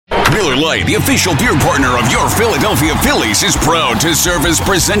Miller Lite, the official beer partner of your Philadelphia Phillies, is proud to serve as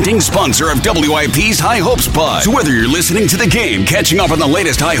presenting sponsor of WIP's High Hopes Pod. So whether you're listening to the game, catching up on the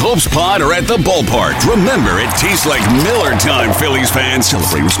latest High Hopes Pod, or at the ballpark, remember it tastes like Miller time, Phillies fans.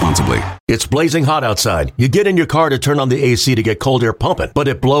 Celebrate responsibly. It's blazing hot outside. You get in your car to turn on the AC to get cold air pumping, but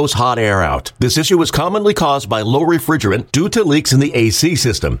it blows hot air out. This issue is commonly caused by low refrigerant due to leaks in the AC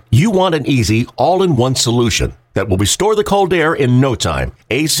system. You want an easy, all-in-one solution that will restore the cold air in no time.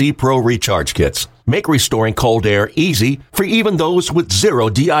 AC Pro Recharge Kits make restoring cold air easy for even those with zero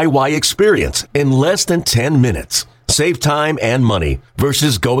DIY experience in less than 10 minutes. Save time and money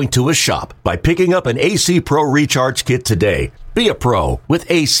versus going to a shop by picking up an AC Pro Recharge Kit today. Be a pro with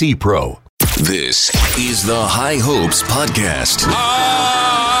AC Pro. This is the High Hopes Podcast.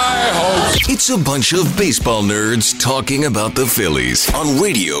 High Hopes. It's a bunch of baseball nerds talking about the Phillies on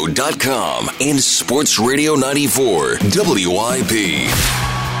radio.com and Sports Radio 94 WIP.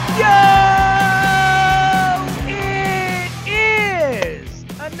 Yo! It is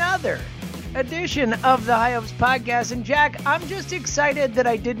another edition of the High Hopes Podcast. And Jack, I'm just excited that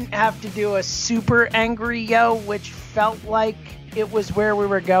I didn't have to do a super angry yo, which felt like it was where we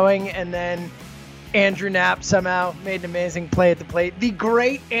were going, and then Andrew Knapp somehow made an amazing play at the plate. The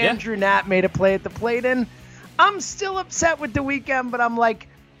great Andrew Knapp made a play at the plate, and I'm still upset with the weekend, but I'm like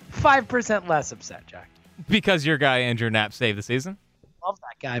 5% less upset, Jack. Because your guy Andrew Knapp saved the season? Love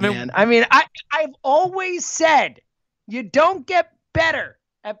that guy, man. I mean, I've always said you don't get better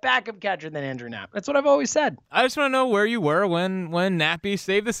at backup catcher than Andrew Knapp. That's what I've always said. I just want to know where you were when Nappy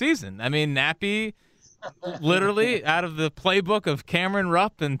saved the season. I mean, Nappy literally out of the playbook of Cameron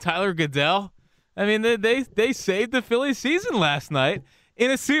Rupp and Tyler Goodell. I mean, they saved the Phillies season last night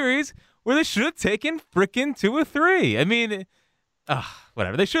in a series where they should have taken frickin' 2 or 3. I mean,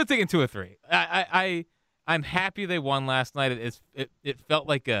 whatever. They should have taken 2 or 3. I'm happy they won last night. It felt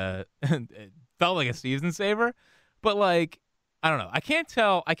like a season saver, but like I don't know. I can't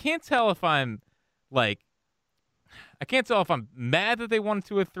tell if I'm mad that they won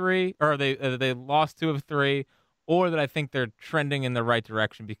 2 or 3, or they lost 2 of 3, or that I think they're trending in the right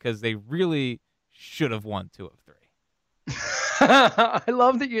direction because they really should have won 2 of 3. I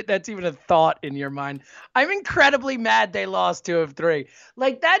love that that's even a thought in your mind. I'm incredibly mad they lost 2 of 3.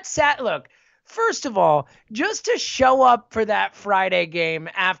 Like, that's sad. Look, first of all, just to show up for that Friday game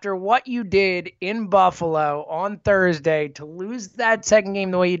after what you did in Buffalo on Thursday, to lose that second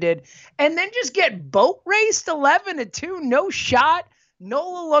game the way you did, and then just get boat raced 11-2, no shot.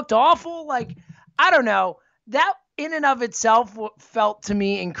 Nola looked awful. Like, I don't know. That in and of itself felt to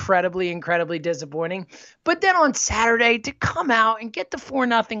me incredibly, incredibly disappointing. But then on Saturday to come out and get the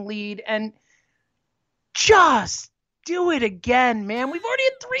 4-0 lead and just do it again, man. We've already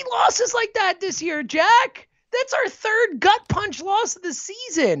had 3 losses like that this year, Jack. That's our 3rd gut punch loss of the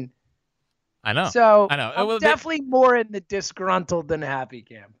season. I know. So I know. I'm definitely more in the disgruntled than happy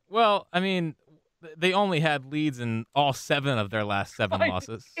camp. Well, I mean, they only had leads in all 7 of their last 7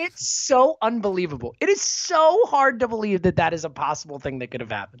 losses. It's so unbelievable. It is so hard to believe that is a possible thing that could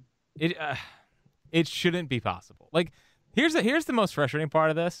have happened. It shouldn't be possible. Like, here's the most frustrating part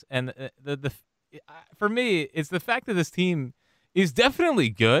of this, and for me, it's the fact that this team is definitely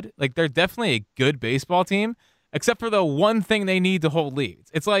good. Like, they're definitely a good baseball team, except for the one thing they need to hold leads.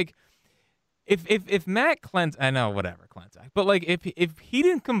 It's like, if Matt Klentak, I know, whatever, Klentak, but like, if he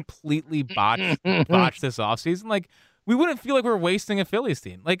didn't completely botch this offseason, like, we wouldn't feel like we're wasting a Phillies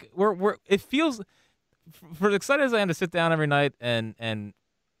team. Like, it feels, for as excited as I am to sit down every night, and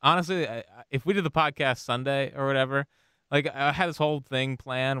honestly, if we did the podcast Sunday or whatever, like, I had this whole thing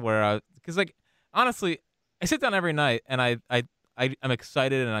planned where, because like, honestly, I sit down every night and I'm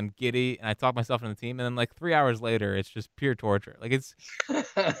excited and I'm giddy and I talk myself into the team, and then like 3 hours later, it's just pure torture. Like,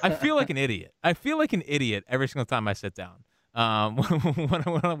 I feel like an idiot. I feel like an idiot every single time I sit down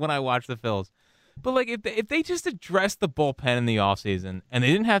when I watch the Phils. But like, if they just addressed the bullpen in the offseason and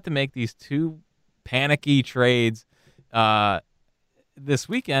they didn't have to make these 2 panicky trades this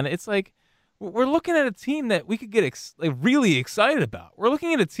weekend, it's like we're looking at a team that we could get really excited about. We're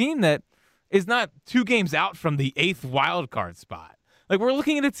looking at a team that is not 2 games out from the 8th wild card spot. Like, we're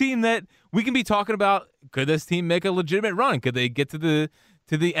looking at a team that we can be talking about, could this team make a legitimate run? Could they get to the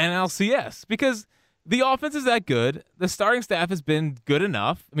NLCS? Because the offense is that good. The starting staff has been good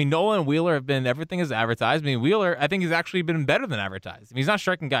enough. I mean, Nola and Wheeler have been everything as advertised. I mean, Wheeler, I think, has actually been better than advertised. I mean, he's not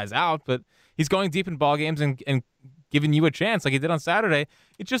striking guys out, but he's going deep in ball games and giving you a chance like he did on Saturday.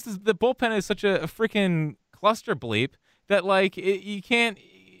 It just is, the bullpen is such a freaking cluster bleep that, like, you can't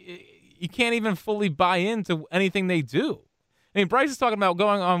even fully buy into anything they do. I mean, Bryce is talking about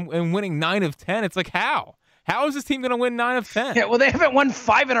going on and winning 9 of 10. It's like, how? How is this team going to win 9 of 10? Yeah, well, they haven't won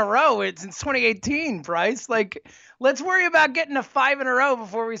 5 in a row. It's since 2018, Bryce. Like, let's worry about getting to 5 in a row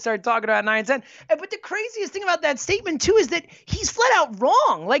before we start talking about 9 and 10. But the craziest thing about that statement, too, is that he's flat out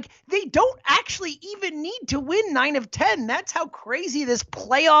wrong. Like, they don't actually even need to win 9 of 10. That's how crazy this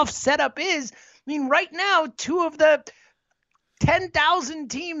playoff setup is. I mean, right now, 2 of the 10,000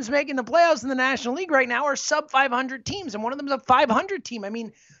 teams making the playoffs in the National League right now are sub 500 teams, and one of them is a 500 team. I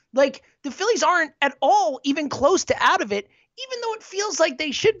mean, like, the Phillies aren't at all even close to out of it, even though it feels like they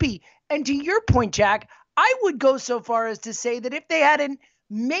should be. And to your point, Jack, I would go so far as to say that if they had a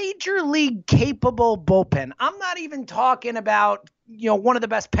major league capable bullpen, I'm not even talking about, one of the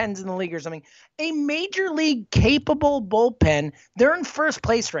best pens in the league or something, a major league capable bullpen, they're in first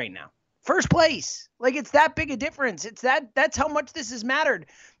place right now. First place. Like, it's that big a difference. That's how much this has mattered.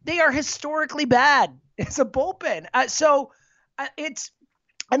 They are historically bad. It's a bullpen.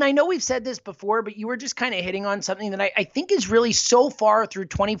 And I know we've said this before, but you were just kind of hitting on something that I think is really so far through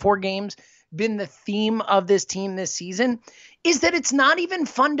 24 games been the theme of this team this season, is that it's not even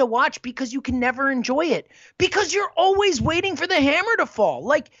fun to watch because you can never enjoy it because you're always waiting for the hammer to fall.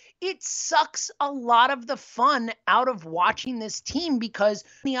 Like, it sucks a lot of the fun out of watching this team because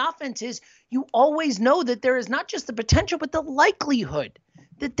the offense is, you always know that there is not just the potential, but the likelihood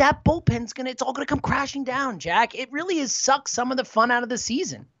that bullpen's it's all gonna come crashing down, Jack. It really sucks some of the fun out of the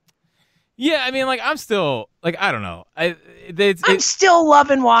season. Yeah, I mean, like, I'm still, like, I don't know. I'm still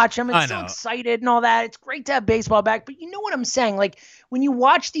loving watching. I'm so excited and all that. It's great to have baseball back, but you know what I'm saying? Like, when you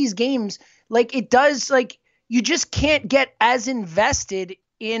watch these games, like, it does, like, you just can't get as invested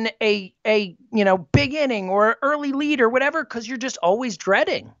in a big inning or early lead or whatever because you're just always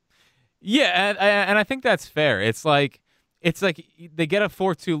dreading. Yeah, and I think that's fair. It's like they get a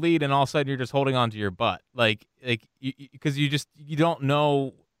 4-2 lead and all of a sudden you're just holding on to your butt. Like because you don't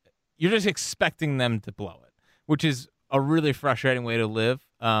know, you're just expecting them to blow it, which is a really frustrating way to live,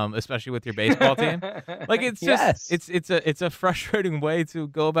 especially with your baseball team. Like, it's just it's a frustrating way to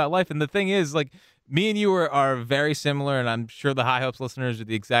go about life. And the thing is, like, me and you are very similar, and I'm sure the High Hopes listeners are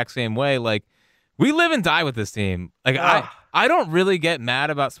the exact same way. Like, we live and die with this team. Like, I don't really get mad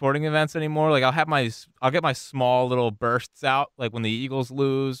about sporting events anymore. Like, I'll get my small little bursts out, like when the Eagles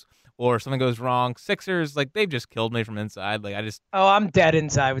lose or something goes wrong. Sixers, like, they've just killed me from inside. Like, I'm dead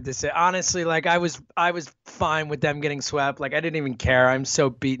inside with this. Honestly, like, I was fine with them getting swept. Like, I didn't even care. I'm so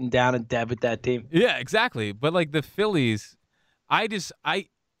beaten down and dead with that team. Yeah, exactly. But, like, the Phillies,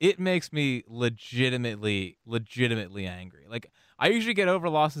 it makes me legitimately angry. Like, I usually get over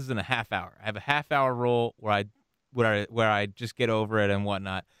losses in a half hour. I have a half-hour rule where I just get over it and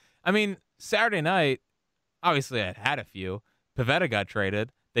whatnot. I mean, Saturday night, obviously I had a few. Pivetta got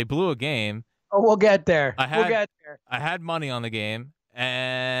traded. They blew a game. Oh, we'll get there. I had money on the game,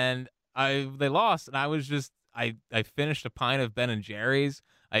 and they lost, and I was just I finished a pint of Ben and Jerry's.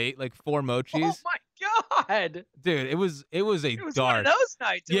 I ate like 4 mochis. Oh my god, dude! It was one of those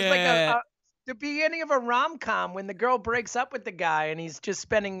nights. It was like the beginning of a rom-com when the girl breaks up with the guy and he's just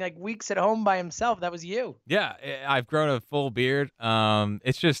spending like weeks at home by himself. That was you. Yeah, I've grown a full beard.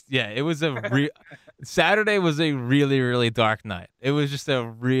 It's just, it was Saturday was a really, really dark night. It was just a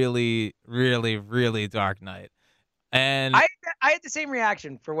really, really, really dark night. And I had the same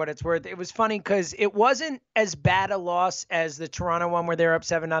reaction for what it's worth. It was funny because it wasn't as bad a loss as the Toronto one where they're up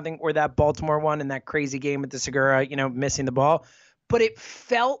 7-0 or that Baltimore one and that crazy game with the Segura, missing the ball. But it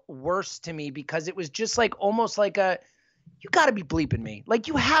felt worse to me because it was just like almost like you got to be bleeping me. Like,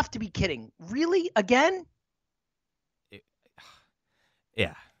 you have to be kidding. Really? Again?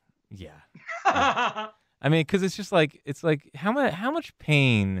 Yeah. I mean, because it's like how much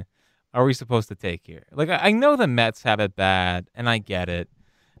pain are we supposed to take here? Like, I know the Mets have it bad, and I get it,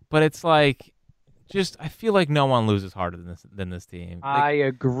 but it's like, I feel like no one loses harder than this team. Like, I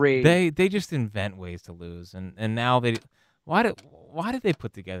agree. They just invent ways to lose, and now they. Why did they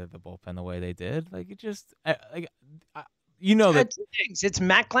put together the bullpen the way they did? Like, it just that two things. It's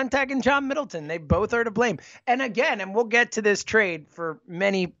Matt Klentak and John Middleton. They both are to blame. And again, and we'll get to this trade for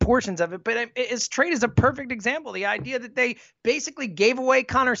many portions of it, but this trade is a perfect example. The idea that they basically gave away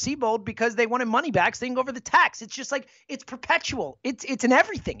Connor Siebold because they wanted money back, so they can go over the tax. It's just like, it's perpetual. It's in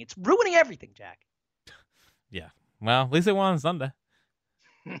everything. It's ruining everything, Jack. Yeah. Well, at least they won on Sunday.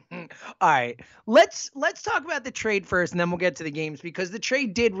 All right, let's talk about the trade first, and then we'll get to the games because the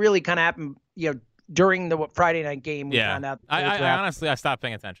trade did really kind of happen, during the Friday night game. We found out. I honestly stopped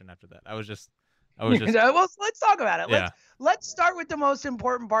paying attention after that. I was just. Well, let's talk about it. Yeah. Let's start with the most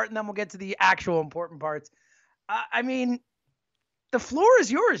important part, and then we'll get to the actual important parts. I mean, the floor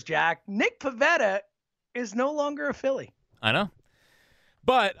is yours, Jack. Nick Pivetta is no longer a Philly. I know,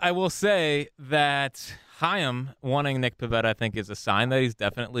 but I will say that Chaim wanting Nick Pivetta, I think, is a sign that he's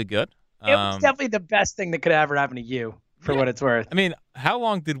definitely good. It was definitely the best thing that could ever happen to you, for what it's worth. I mean, how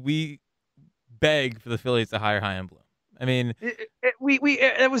long did we beg for the Phillies to hire Chaim Bloom? I mean,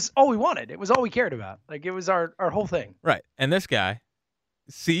 it was all we wanted. It was all we cared about. Like, it was our whole thing. Right. And this guy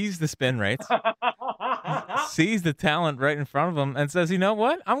sees the spin rates, sees the talent right in front of him, and says, you know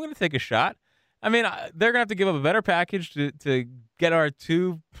what? I'm going to take a shot. I mean, they're going to have to give up a better package to get our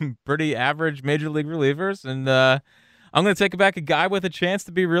two pretty average major league relievers. And I'm going to take back a guy with a chance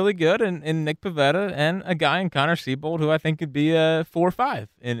to be really good in Nick Pivetta and a guy in Connor Siebold who I think could be a 4 or 5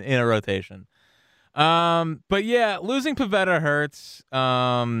 in a rotation. But yeah, losing Pivetta hurts.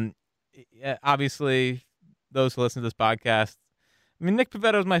 Obviously, those who listen to this podcast, I mean, Nick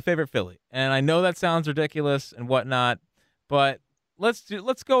Pivetta is my favorite Philly, and I know that sounds ridiculous and whatnot, but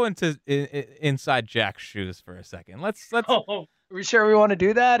let's go into inside Jack's shoes for a second. Let's. Oh, are we sure we want to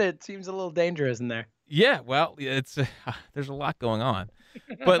do that? It seems a little dangerous in there. Yeah, well, it's there's a lot going on,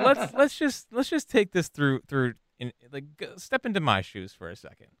 but let's just take this through step into my shoes for a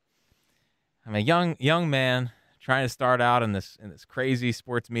second. I'm a young man trying to start out in this crazy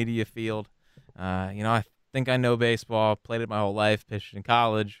sports media field. I think I know baseball, played it my whole life, pitched in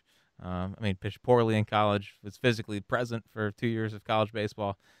college. Pitched poorly in college, was physically present for 2 years of college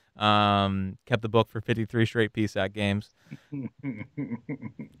baseball. Kept the book for 53 straight PSAC games. And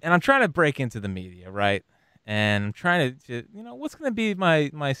I'm trying to break into the media, right? And I'm trying to what's going to be my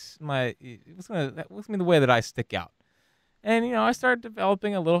what's going to be the way that I stick out. And, I started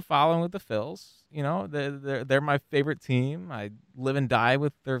developing a little following with the Phils. They're my favorite team. I live and die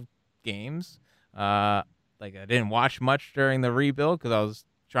with their games. I didn't watch much during the rebuild because I was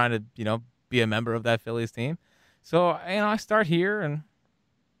trying to, be a member of that Phillies team. So, I start here and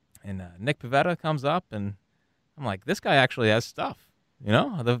Nick Pivetta comes up and I'm like, this guy actually has stuff. They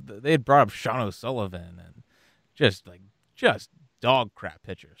had brought up Sean O'Sullivan and just dog crap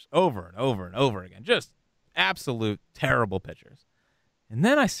pitchers over and over and over again. Just absolute terrible pitchers. And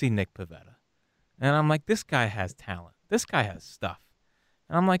then I see Nick Pivetta and I'm like, this guy has talent. This guy has stuff.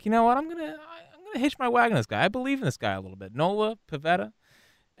 And I'm like, you know what? I'm gonna hitch my wagon to this guy. I believe in this guy a little bit. Nola, Pivetta.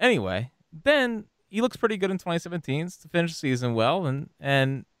 Anyway, then he looks pretty good in 2017 to finish the season well,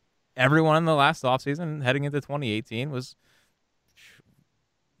 and everyone in the last offseason heading into 2018 was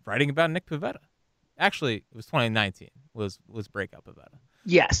writing about Nick Pivetta. Actually, it was 2019 was breakout Pivetta.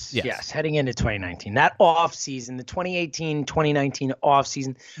 Yes. Heading into 2019. That offseason, the 2018-2019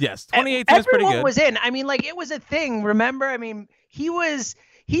 offseason. Yes, 2018 was pretty good. Everyone was in. It was a thing, remember? He was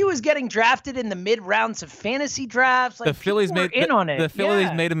getting drafted in the mid rounds of fantasy drafts. Like, the Phillies made on it. The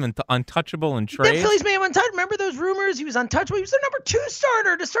Phillies made him untouchable in trades. The Phillies made him untouchable. Remember those rumors? He was untouchable. He was their number 2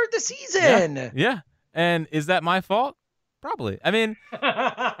 starter to start the season. Yeah. And is that my fault? Probably.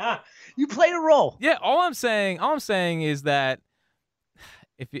 You played a role. Yeah. All I'm saying is that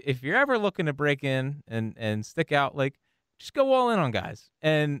if you're ever looking to break in and stick out, just go all in on guys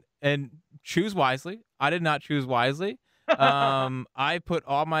and choose wisely. I did not choose wisely. I put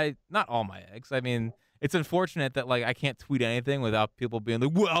not all my eggs. It's unfortunate that I can't tweet anything without people being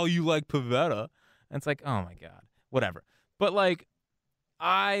like, well, you like Pivetta. And it's like, oh my God, whatever. But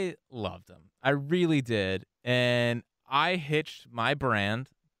I loved him. I really did. And I hitched my brand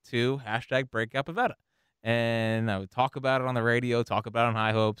to #breakout Pivetta. And I would talk about it on the radio, talk about it on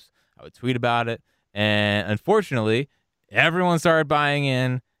High Hopes. I would tweet about it. And unfortunately, everyone started buying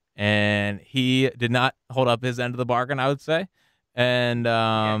in. And he did not hold up his end of the bargain, I would say. And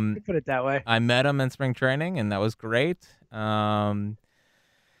put it that way. I met him in spring training, and that was great. That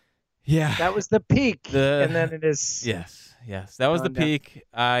was the peak, and then it is. Yes, that was the peak.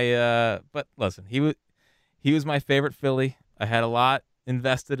 But listen, he was my favorite Philly. I had a lot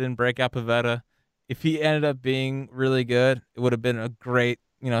invested in breakout Pivetta. If he ended up being really good, it would have been a great,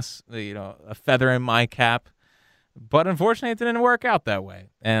 a feather in my cap. But unfortunately, it didn't work out that way.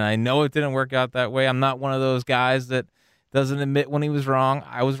 And I know it didn't work out that way. I'm not one of those guys that doesn't admit when he was wrong.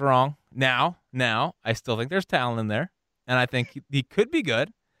 I was wrong. Now, I still think there's talent in there. And I think he could be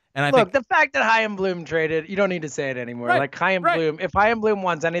good. And Look, the fact that Chaim Bloom traded, you don't need to say it anymore. Right, Chaim Bloom, if Chaim Bloom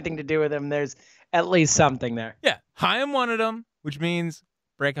wants anything to do with him, there's at least something there. Yeah, Chaim wanted him, which means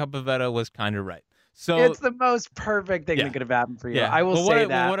breakout Pivetta was kind of right. So it's the most perfect thing that could have happened for you. I will say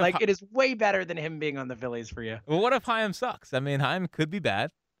that. It is way better than him being on the Phillies for you. Well, what if Chaim sucks? Chaim could be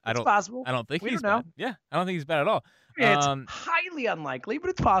bad. It's possible. I don't think we he's don't know. bad. Yeah, I don't think he's bad at all. It's highly unlikely, but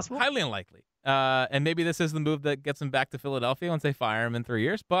it's possible. Highly unlikely. And maybe this is the move that gets him back to Philadelphia once they fire him in 3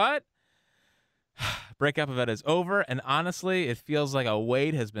 years. But breakup of it is over, and honestly, it feels like a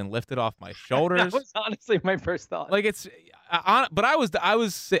weight has been lifted off my shoulders. That was honestly my first thought. Like but I was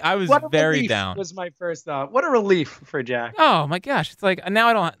What a very relief down. was my first thought. What a relief for Jack. Oh my gosh, it's like now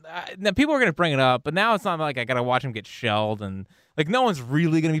I don't. Now people are gonna bring it up, but now it's not like I gotta watch him get shelled, and like no one's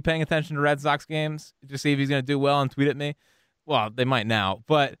really gonna be paying attention to Red Sox games to see if he's gonna do well and tweet at me. Well, they might now,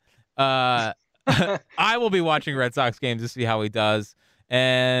 but I will be watching Red Sox games to see how he does.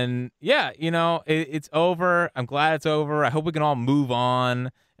 And yeah, it's over. I'm glad it's over. I hope we can all move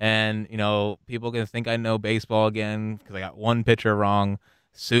on. And, people can think I know baseball again because I got one pitcher wrong.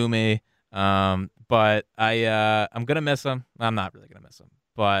 Sue me. But I'm going to miss him. I'm not really going to miss him.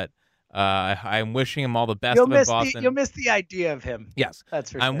 But I'm wishing him all the best in Boston. You'll miss the idea of him. Yes.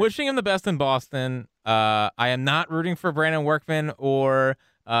 That's for sure. I'm wishing him the best in Boston. I am not rooting for Brandon Workman or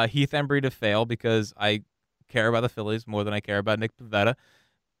Heath Embry to fail because I care about the Phillies more than I care about Nick Pivetta.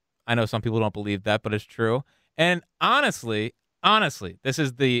 I know some people don't believe that, but it's true. And honestly, this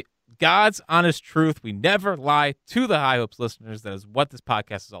is the God's honest truth. We never lie to the High Hopes listeners. That is what this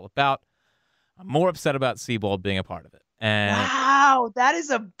podcast is all about. I'm more upset about Seabold being a part of it. And wow, that is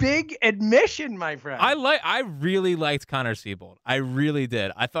a big admission, my friend. I really liked Connor Seabold. I really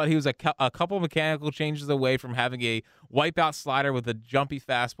did. I thought he was a couple mechanical changes away from having a wipeout slider with a jumpy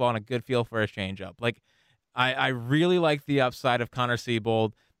fastball and a good feel for a changeup. Like, I really like the upside of Connor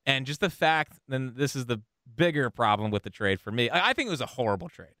Seabold, and just the fact, and this is the bigger problem with the trade for me. I think it was a horrible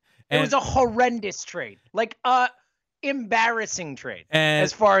trade. It was a horrendous trade, like embarrassing trade,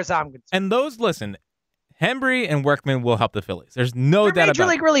 as far as I'm concerned. And listen, Hembry and Workman will help the Phillies. There's no doubt about it. They're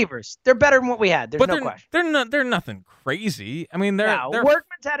major league relievers. They're better than what we had. There's no question. They're nothing crazy. I mean,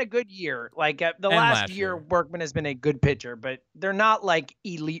 Workman's had a good year. Like the last year, Workman has been a good pitcher, but they're not like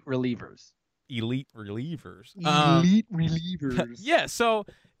elite relievers. Elite relievers. Yeah. So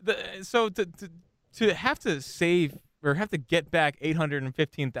to have to save or have to get back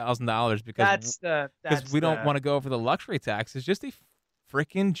 $815,000 because we don't want to go over the luxury tax is just a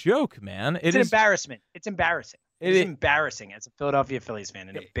freaking joke, man. It's an embarrassment. It's embarrassing. It's embarrassing as a Philadelphia Phillies fan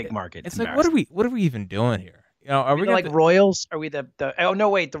in a big market. It's like, what are we even doing here? Are we like Royals? Are we the? Oh no,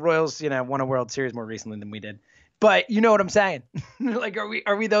 wait. The Royals, won a World Series more recently than we did. But you know what I'm saying? Like,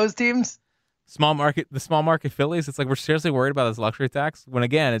 are we those teams? The small market Phillies. It's like we're seriously worried about this luxury tax when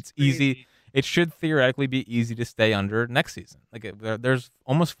again it's easy. It should theoretically be easy to stay under next season. Like there's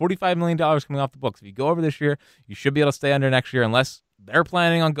almost $45 million coming off the books. If you go over this year, you should be able to stay under next year unless they're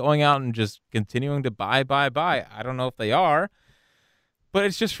planning on going out and just continuing to buy. I don't know if they are, but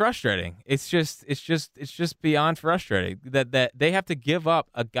it's just frustrating. It's just beyond frustrating that they have to give up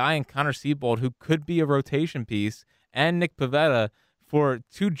a guy in Connor Seabold who could be a rotation piece and Nick Pivetta for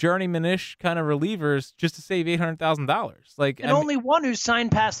two journeyman-ish kind of relievers just to save $800,000. Like, and only one who's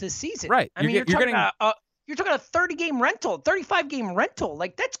signed past this season. Right. You're talking about a 30-game rental, 35-game rental.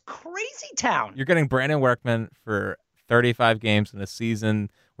 Like, that's crazy town. You're getting Brandon Workman for 35 games in a season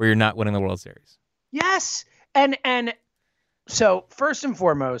where you're not winning the World Series. Yes. And so first and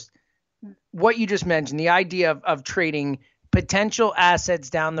foremost, what you just mentioned, the idea of trading potential assets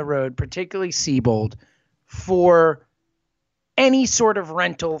down the road, particularly Seabold, for any sort of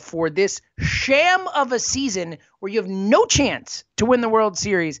rental for this sham of a season where you have no chance to win the World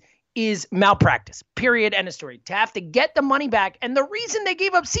Series is malpractice, period, end of story. To have to get the money back, and the reason they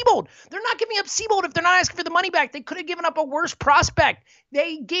gave up Seabold, they're not giving up Seabold if they're not asking for the money back. They could have given up a worse prospect.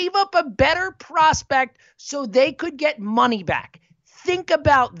 They gave up a better prospect so they could get money back. Think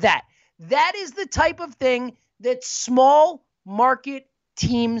about that. That is the type of thing that small market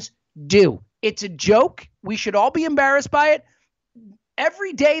teams do. It's a joke. We should all be embarrassed by it.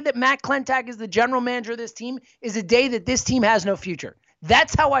 Every day that Matt Klentak is the general manager of this team is a day that this team has no future.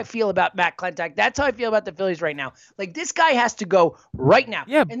 That's how I feel about Matt Klentak. That's how I feel about the Phillies right now. Like, this guy has to go right now.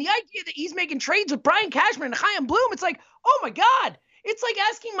 Yeah. And the idea that he's making trades with Brian Cashman and Chaim Bloom, it's like, oh my God. It's like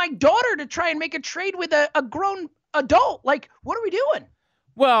asking my daughter to try and make a trade with a grown adult. Like, what are we doing?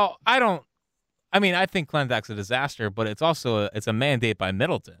 Well, I think Klentak's a disaster, but it's also it's a mandate by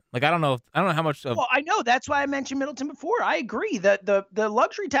Middleton. Like, I don't know how much of. Well, I know that's why I mentioned Middleton before. I agree that the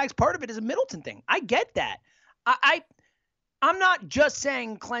luxury tax part of it is a Middleton thing. I get that. I'm not just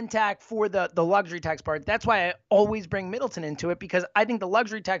saying Klentak for the luxury tax part. That's why I always bring Middleton into it, because I think the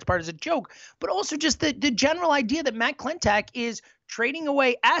luxury tax part is a joke, but also just the general idea that Matt Klentak is trading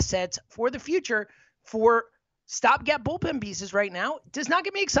away assets for the future for stopgap bullpen pieces right now does not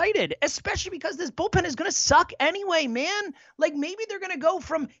get me excited, especially because this bullpen is going to suck anyway, man. Like, maybe they're going to go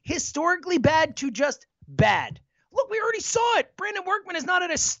from historically bad to just bad. Look, we already saw it. Brandon Workman is not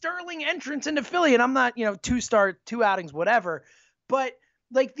at a sterling entrance into Philly, and I'm not, 2-star, 2 outings, whatever. But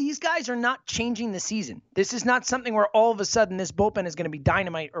Like, these guys are not changing the season. This is not something where all of a sudden this bullpen is going to be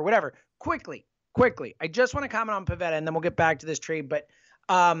dynamite or whatever. Quickly. I just want to comment on Pivetta, and then we'll get back to this trade. But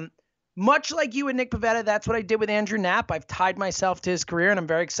much like you and Nick Pivetta, that's what I did with Andrew Knapp. I've tied myself to his career, and I'm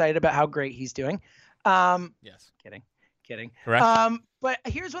very excited about how great he's doing. Yes. Kidding. Correct. But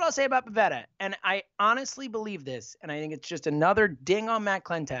here's what I'll say about Pivetta, and I honestly believe this, and I think it's just another ding on Matt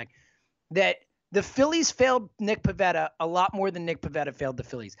Klentak, that the Phillies failed Nick Pivetta a lot more than Nick Pivetta failed the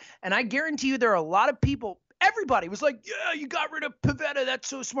Phillies. And I guarantee you there are a lot of people, everybody was like, yeah, you got rid of Pivetta. That's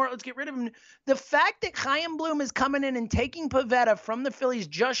so smart. Let's get rid of him. The fact that Chaim Bloom is coming in and taking Pivetta from the Phillies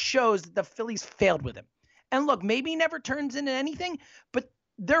just shows that the Phillies failed with him. And look, maybe he never turns into anything, but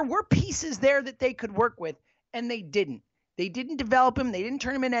there were pieces there that they could work with, and they didn't. They didn't develop him. They didn't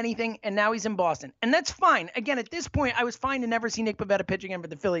turn him into anything, and now he's in Boston. And that's fine. Again, at this point, I was fine to never see Nick Pivetta pitch again for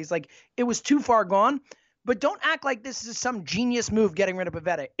the Phillies. Like, it was too far gone. But don't act like this is some genius move getting rid of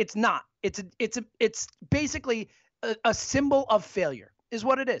Pivetta. It's not. It's basically a symbol of failure is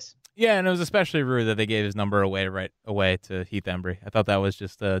what it is. Yeah, and it was especially rude that they gave his number right away to Heath Embry. I thought that was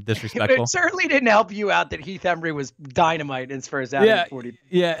just disrespectful. It certainly didn't help you out that Heath Embry was dynamite in his first outing. Yeah, 40.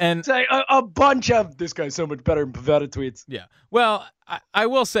 yeah, and it's like a bunch of this guy's so much better than Pivetta tweets. Yeah, well, I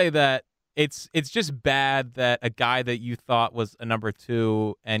will say that it's just bad that a guy that you thought was a number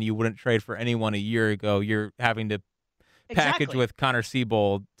 2 and you wouldn't trade for anyone a year ago, you're having to package with Connor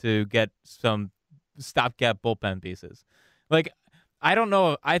Siebold to get some stopgap bullpen pieces. Like, I don't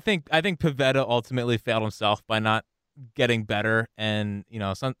know. I think Pivetta ultimately failed himself by not getting better, and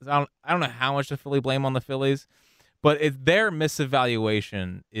I don't know how much to fully blame on the Phillies, but their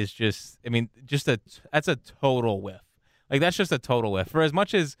misevaluation is that's a total whiff. Like, that's just a total whiff. For as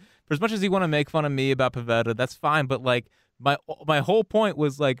much as you want to make fun of me about Pivetta, that's fine. But like my whole point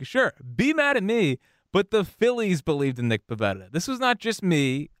was like, sure, be mad at me, but the Phillies believed in Nick Pivetta. This was not just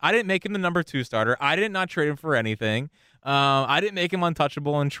me. I didn't make him the number 2 starter. I did not trade him for anything. I didn't make him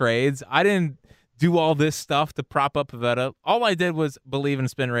untouchable in trades. I didn't do all this stuff to prop up Pivetta. All I did was believe in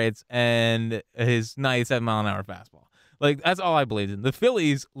spin rates and his 97-mile-an-hour fastball. Like, that's all I believed in. The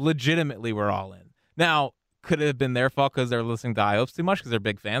Phillies legitimately were all in. Now, could it have been their fault because they're listening to IOPS too much because they're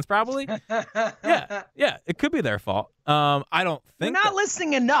big fans? Probably. Yeah, it could be their fault. I don't think they're not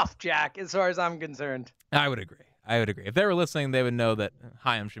listening enough, Jack, as far as I'm concerned. I would agree. If they were listening, they would know that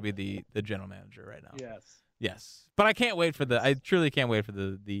Chaim should be the general manager right now. Yes. But I can't wait I truly can't wait for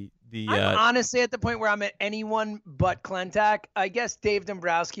the I'm honestly at the point where I'm at anyone but Klentak. I guess Dave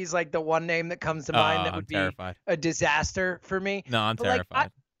Dombrowski's like the one name that comes to mind that would be a disaster for me. No, I'm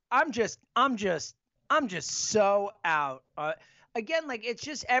terrified. I'm just so out. Again, like, it's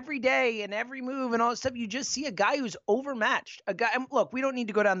just every day and every move and all this stuff. You just see a guy who's overmatched. Look, we don't need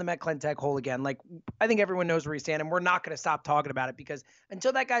to go down the Matt Klentak hole again. Like, I think everyone knows where he's standing. We're not going to stop talking about it because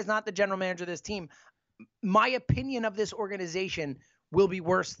until that guy's not the general manager of this team, my opinion of this organization will be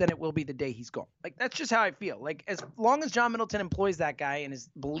worse than it will be the day he's gone. Like, that's just how I feel. Like, as long as John Middleton employs that guy and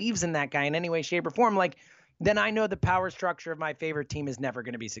believes in that guy in any way, shape, or form, like, then I know the power structure of my favorite team is never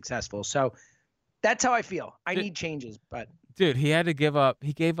going to be successful. So that's how I feel. I need changes, but dude, he had to give up.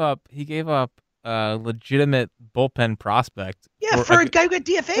 He gave up a legitimate bullpen prospect. Yeah, for a guy who got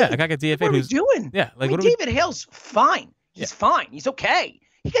DFA'd. Yeah, a guy got DFA'd. What are we doing? Yeah, like, David Hale's fine. He's fine. He's okay.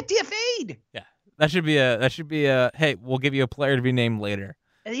 He got DFA'd. Yeah, that should be a. Hey, we'll give you a player to be named later.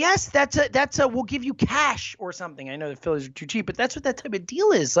 Yes, that's a. We'll give you cash or something. I know the Phillies are too cheap, but that's what that type of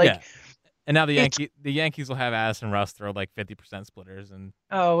deal is. Like. Yeah. And now the Yankees will have Addison Russ throw like 50% splitters, and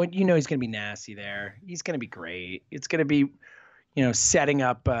and he's gonna be nasty there. He's gonna be great. It's gonna be, setting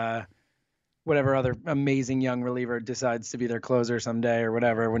up whatever other amazing young reliever decides to be their closer someday or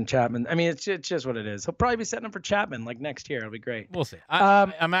whatever. When Chapman, I mean, it's just what it is. He'll probably be setting up for Chapman like next year. It'll be great. We'll see.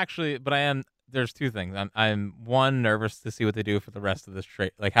 There's two things. I'm one, nervous to see what they do for the rest of this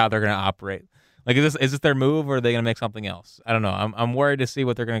trade, like how they're gonna operate. Like, is this their move, or are they going to make something else? I don't know. I'm worried to see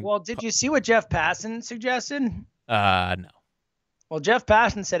what they're going to. Well, did you see what Jeff Passan suggested? No. Well, Jeff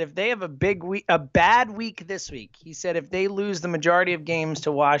Passan said if they have a bad week this week, he said if they lose the majority of games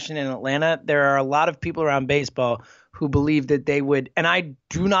to Washington and Atlanta, there are a lot of people around baseball who believe that they would, and I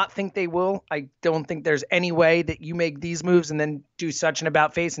do not think they will. I don't think there's any way that you make these moves and then do such an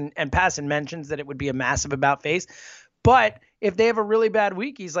about face. And Passan mentions that it would be a massive about face. But if they have a really bad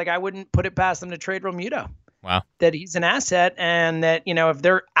week, he's like, I wouldn't put it past them to trade Realmuto. Wow. That he's an asset, and that, if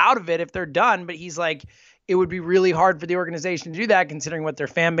they're out of it, if they're done, but he's like, it would be really hard for the organization to do that considering what their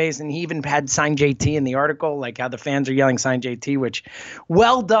fan base, and he even had sign JT in the article, like how the fans are yelling sign JT, which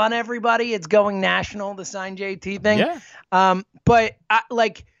well done, everybody. It's going national, the sign JT thing. Yeah. But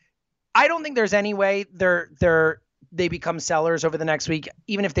I don't think there's any way they're they become sellers over the next week,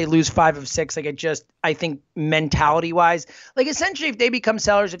 even if they lose 5 of 6, I think mentality wise, essentially if they become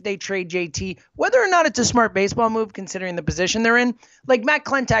sellers, if they trade JT, whether or not it's a smart baseball move, considering the position they're in, Matt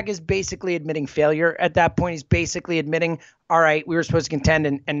Klentak is basically admitting failure at that point. He's basically admitting, all right, we were supposed to contend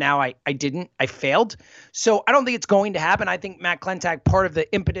and now I didn't. I failed. So I don't think it's going to happen. I think Matt Klentak, part of the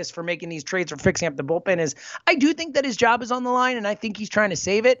impetus for making these trades, for fixing up the bullpen, is I do think that his job is on the line and I think he's trying to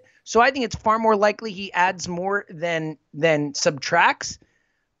save it. So I think it's far more likely he adds more than subtracts.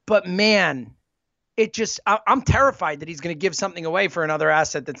 But man, I'm terrified that he's going to give something away for another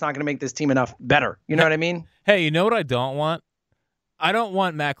asset that's not going to make this team enough better. You know what I mean? Hey, you know what I don't want? I don't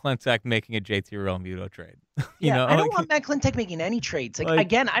want Matt Klentak making a JT Realmuto trade. I don't want Matt Klentak making any trades.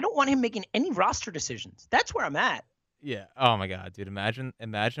 Again, I don't want him making any roster decisions. That's where I'm at. Yeah. Oh my God, dude. Imagine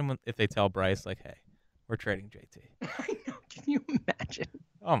if they tell Bryce, hey, we're trading JT. I know. Can you imagine?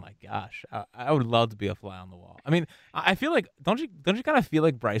 Oh my gosh, I would love to be a fly on the wall. I mean, I feel like don't you kind of feel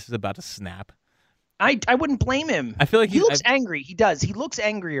like Bryce is about to snap? I wouldn't blame him. I feel like he looks angry. He does. He looks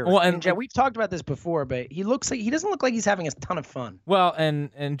angrier. Well, and we've talked about this before, but he doesn't look like he's having a ton of fun. Well,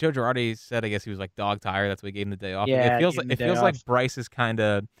 and Joe Girardi said, I guess he was dog tired. That's why he gave him the day off. Yeah, it feels like Bryce is kind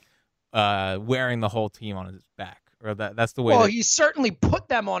of wearing the whole team on his back, or that's the way. Well, he certainly put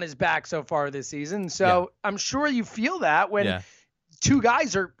them on his back so far this season. So I'm sure you feel that when two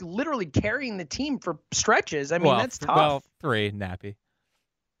guys are literally carrying the team for stretches. I mean, that's tough. Well, 3 Nappy.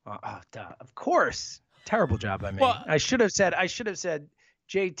 Of course. Terrible job by me. Well, I should have said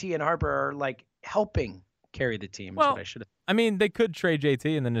JT and Harper are helping carry the team. Well, is what I should have. I mean, they could trade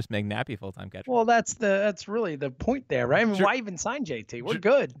JT and then just make Nappy full-time catcher. Well, that's really the point there, right? I mean, why even sign JT? We're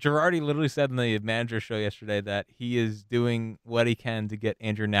good. Girardi literally said in the manager show yesterday that he is doing what he can to get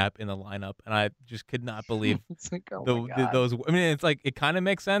Andrew Knapp in the lineup, and I just could not believe those. I mean, it's it kind of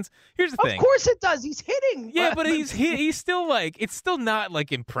makes sense. Here's the thing. Of course it does. He's hitting. Yeah, but he's still it's still not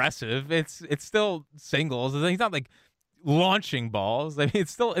impressive. It's still singles. He's not launching balls. I mean,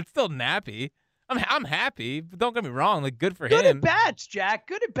 it's still Nappy. I'm happy, but don't get me wrong. Good for him. Good at bats, Jack.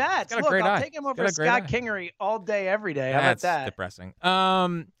 Good at bats. Look, I'll take him over Scott eye. Kingery all day, every day. How about that? That's depressing.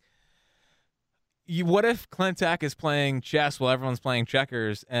 What if Klentak is playing chess while everyone's playing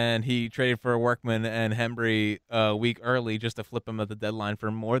checkers, and he traded for Workman and Hembry a week early just to flip him at the deadline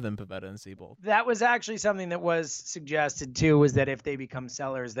for more than Pivetta and Siebold? That was actually something that was suggested too. Was that if they become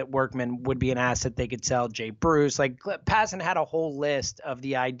sellers, that Workman would be an asset they could sell. Jay Bruce, Passan had a whole list of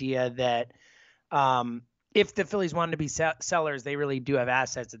the idea that. If the Phillies wanted to be sellers, they really do have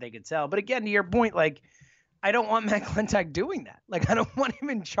assets that they could sell. But again, to your point, I don't want Matt Klentak doing that. I don't want him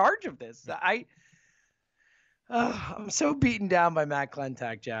in charge of this. I'm so beaten down by Matt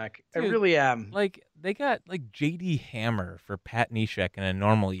Klentak, Jack. Dude, I really am. They got J.D. Hammer for Pat Neshek in a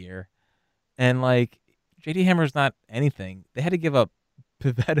normal year, and J.D. Hammer's not anything. They had to give up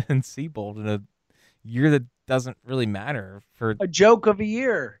Pivetta and Siebold in a year that doesn't really matter for a joke of a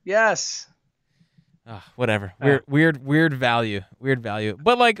year. Yes. Whatever. Weird value.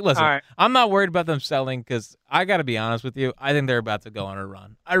 But listen, right. I'm not worried about them selling because I got to be honest with you. I think they're about to go on a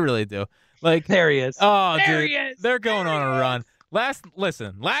run. I really do. There he is. Oh, there dude, he is. They're going on a run. Last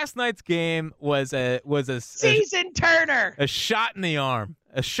night's game was a season turner. A shot in the arm.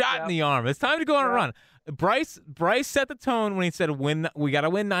 In the arm. It's time to go on a run. Bryce set the tone when he said we got to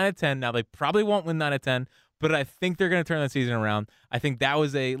win 9 of 10. Now they probably won't win 9 of 10, but I think they're going to turn that season around. I think that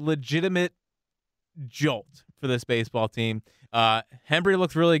was a legitimate jolt for this baseball team. Hembry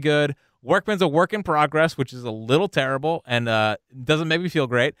looked really good. Workman's a work in progress, which is a little terrible and doesn't make me feel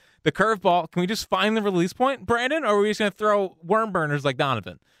great. The curveball, can we just find the release point, Brandon, or are we just going to throw worm burners like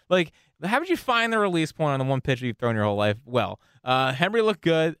Donovan? How would you find the release point on the one pitch you've thrown your whole life? Well, Hembry looked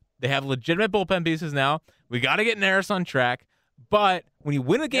good. They have legitimate bullpen pieces now. We got to get Neris on track. But when you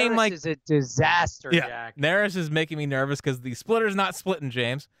win a game Neris is a disaster, Jack. Neris is making me nervous because the splitter's not splitting,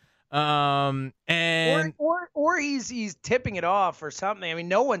 James. And or he's tipping it off or something. I mean,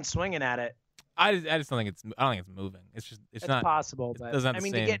 no one's swinging at it. I just don't think it's moving. It's not possible. But I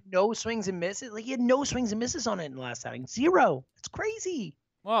mean, to get no swings and misses, he had no swings and misses on it in the last outing. 0. It's crazy.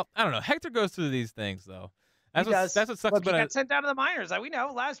 Well, I don't know. Hector goes through these things though. That's what sucks about it. He got sent down to the minors. We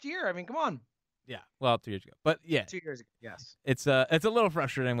know last year. I mean, come on. Yeah, well, 2 years ago. But yeah, 2 years ago. Yes, it's a little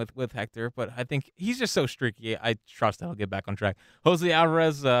frustrating with Hector, but I think he's just so streaky. I trust that he'll get back on track. Jose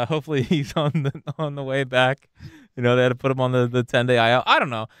Alvarez, hopefully he's on the way back. They had to put him on the 10-day IL. I don't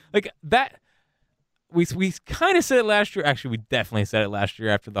know, that. We kind of said it last year. Actually, we definitely said it last year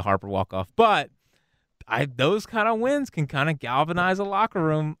after the Harper walk-off. But those kind of wins can kind of galvanize a locker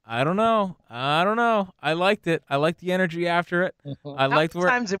room. I don't know. I liked it. I liked the energy after it. How many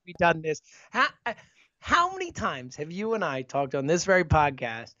times have we done this? How many times have you and I talked on this very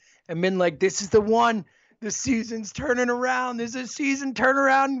podcast and been like, this is the one, the season's turning around. There's a season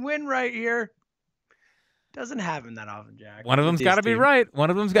turnaround win right here. Doesn't happen that often, Jack. One of them's got to be right. One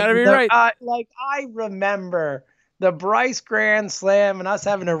of them's got to be right. I remember the Bryce Grand Slam and us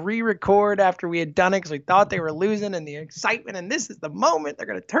having to re-record after we had done it because we thought they were losing and the excitement, and this is the moment they're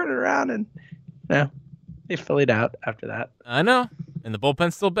going to turn it around, and no, they filled out after that. I know, and the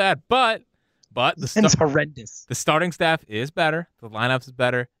bullpen's still bad, but it's horrendous. The starting staff is better, the lineup is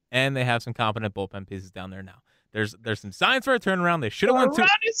better, and they have some competent bullpen pieces down there now. There's some signs for a turnaround. They should have won 2. Run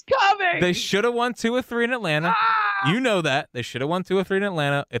is coming. They should have won 2 or 3 in Atlanta. You know that. They should have won 2 or 3 in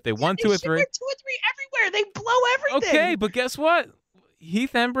Atlanta. If they won 2 or 3. They should win 2 or 3 everywhere. They blow everything. Okay, but guess what?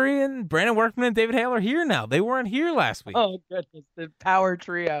 Heath Embry and Brandon Workman and David Hale are here now. They weren't here last week. Oh goodness, the power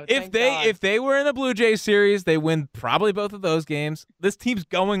trio. If they were in the Blue Jays series, they win probably both of those games. This team's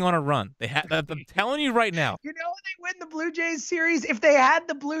going on a run. I'm telling you right now. You know when they win the Blue Jays series? If they had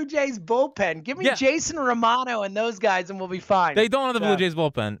the Blue Jays bullpen, give me Jason Romano and those guys, and we'll be fine. They don't have the Blue Jays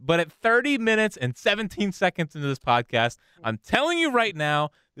bullpen, but at 30 minutes and 17 seconds into this podcast, I'm telling you right now,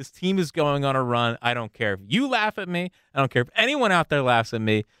 this team is going on a run. I don't care if you laugh at me. I don't care if anyone out there laughs at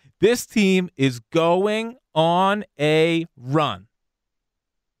me. This team is going on a run.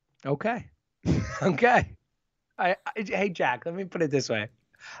 Okay. Okay. Hey, Jack, let me put it this way.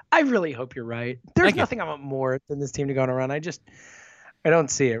 I really hope you're right. There's nothing I want more than this team to go on a run. I don't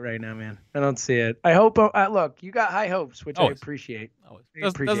see it right now, man. I don't see it. I hope, look, you got high hopes, which Always. I appreciate.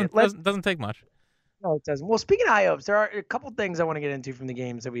 Doesn't take much. No, it doesn't. Well, speaking of high hopes, there are a couple things I want to get into from the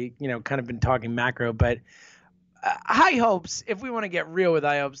games that we, kind of been talking macro, but high hopes, if we want to get real with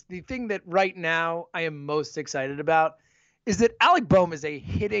high hopes, the thing that right now I am most excited about is that Alec Boehm is a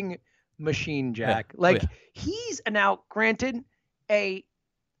hitting machine, Jack. He's now, granted, a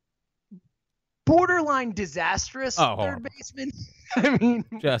borderline disastrous third baseman. I mean,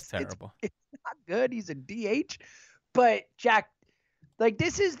 just terrible. It's not good. He's a DH, but Jack,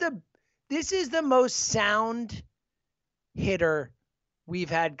 this is the most sound hitter we've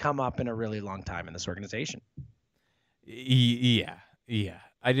had come up in a really long time in this organization. Yeah.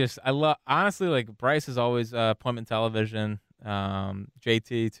 I love, honestly, Bryce is always appointment television,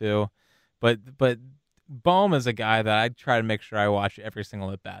 JT too, but Boehm is a guy that I try to make sure I watch every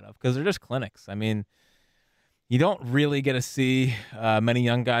single at bat of because they're just clinics. I mean, you don't really get to see many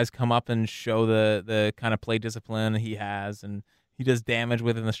young guys come up and show the kind of play discipline he has, and he does damage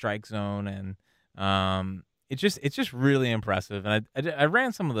within the strike zone, and it's just really impressive. And I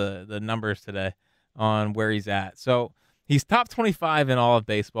ran some of the numbers today on where he's at. So he's top 25 in all of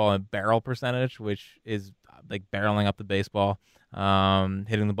baseball in barrel percentage, which is barreling up the baseball,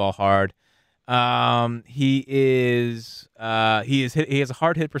 hitting the ball hard. He has a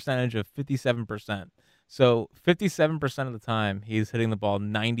hard hit percentage of 57%. So 57% of the time he's hitting the ball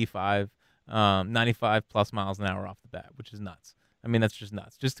 95 plus miles an hour off the bat, which is nuts. I mean, that's just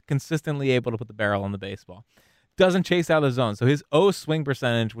nuts. Just consistently able to put the barrel on the baseball. Doesn't chase out of the zone. So his O swing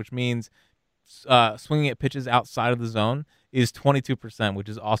percentage, which means swinging at pitches outside of the zone, is 22%, which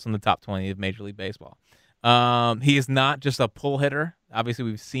is also in the top 20 of Major League Baseball. He is not just a pull hitter. Obviously,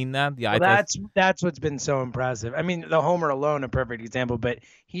 we've seen that. That's what's been so impressive. I mean, the homer alone, a perfect example, but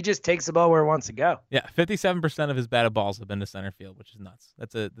he just takes the ball where it wants to go. Yeah, 57% of his batted balls have been to center field, which is nuts.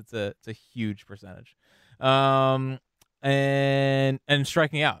 That's a huge percentage. And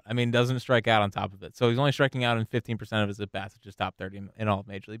striking out. I mean, doesn't strike out on top of it. So he's only striking out in 15% of his at bats, which is top 30 in all of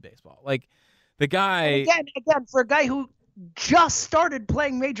Major League Baseball. The guy again for a guy who just started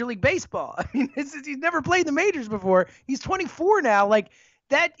playing Major League Baseball. I mean, he's never played the majors before. He's 24 now.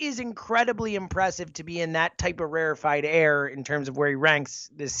 That is incredibly impressive to be in that type of rarefied air in terms of where he ranks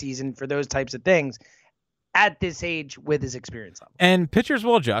this season for those types of things at this age with his experience level. And pitchers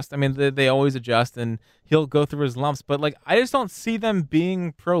will adjust. I mean, they always adjust, and he'll go through his lumps. But I just don't see them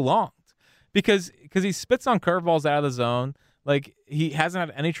being prolonged because he spits on curveballs out of the zone. He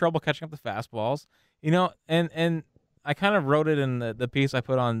hasn't had any trouble catching up the fastballs. And I kind of wrote it in the piece I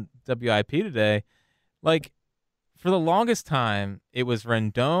put on WIP today. For the longest time, it was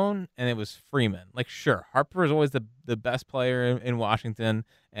Rendon and it was Freeman. Sure, Harper is always the best player in Washington,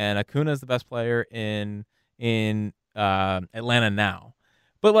 and Acuna is the best player in Atlanta now.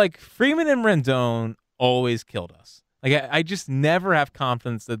 But Freeman and Rendon always killed us. I just never have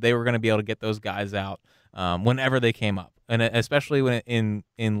confidence that they were going to be able to get those guys out whenever they came up, and especially when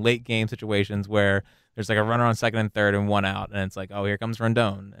in late game situations where there's a runner on second and third and one out, and it's oh, here comes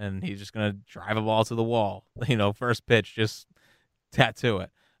Rendon, and he's just going to drive a ball to the wall. First pitch, just tattoo it.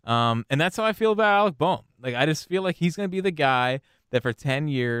 And that's how I feel about Alec Boehm. I just feel like he's going to be the guy that for 10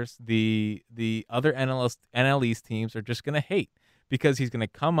 years the other NL East teams are just going to hate, because he's going to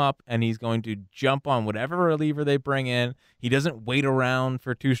come up and he's going to jump on whatever reliever they bring in. He doesn't wait around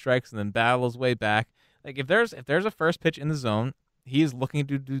for 2 strikes and then battle his way back. Like if there's a first pitch in the zone, he is looking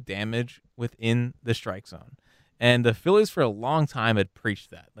to do damage within the strike zone. And the Phillies for a long time had preached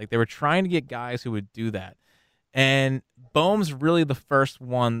that. Like they were trying to get guys who would do that. And Bohm's really the first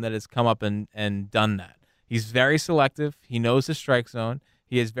one that has come up and done that. He's very selective. He knows his strike zone.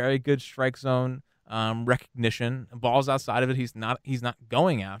 He has very good strike zone recognition. Balls outside of it, he's not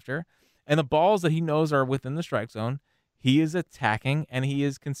going after. And the balls that he knows are within the strike zone, he is attacking, and he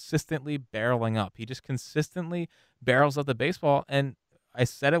is consistently barreling up. He just consistently barrels up the baseball. And I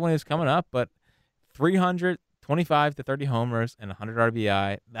said it when he was coming up, but 325 to 30 homers and 100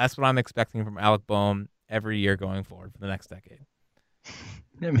 RBI, that's what I'm expecting from Alec Bohm every year going forward for the next decade.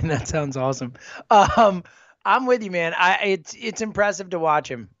 I mean, that sounds awesome. I'm with you, man. It's impressive to watch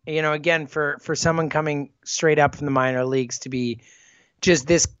him. You know, again, for someone coming straight up from the minor leagues to be just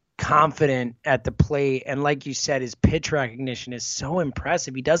this confident at the plate, and like you said, his pitch recognition is so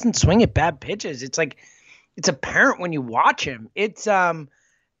impressive. He doesn't swing at bad pitches. It's like it's apparent when you watch him. It's and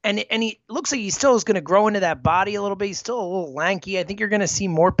he looks like he still is going to grow into that body a little bit. He's still a little lanky. I think you're going to see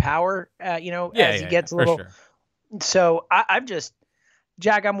more power, as he gets a little. Sure. So I'm just.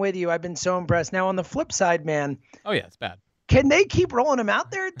 Jack, I'm with you. I've been so impressed. Now, on the flip side, man. Oh, yeah, it's bad. Can they keep rolling him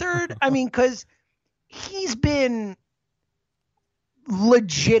out there at third? I mean, because he's been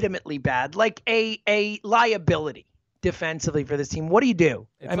legitimately bad, like a liability defensively for this team. What do you do?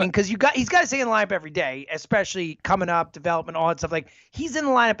 I mean, because he's got to stay in the lineup every day, especially coming up, development, all that stuff. Like, he's in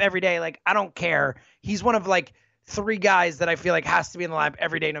the lineup every day. Like, I don't care. He's one of, like, 3 guys that I feel like has to be in the lineup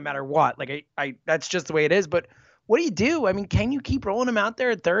every day no matter what. Like, I that's just the way it is. But what do you do? I mean, can you keep rolling him out there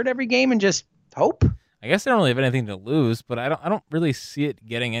at third every game and just hope? I guess they don't really have anything to lose, but I don't really see it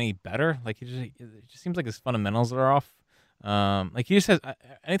getting any better. Like it just seems like his fundamentals are off. Like he just has,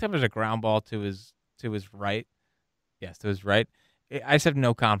 anytime there's a ground ball to his right, to his right, I just have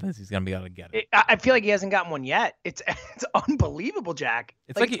no confidence he's gonna be able to get it. I feel like he hasn't gotten one yet. It's unbelievable, Jack.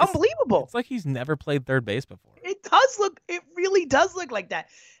 It's unbelievable. It's like he's never played third base before. It really does look like that.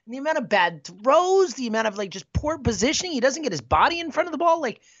 And the amount of bad throws, the amount of like just poor positioning, he doesn't get his body in front of the ball.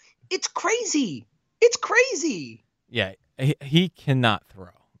 Like, it's crazy. It's crazy. Yeah, he cannot throw.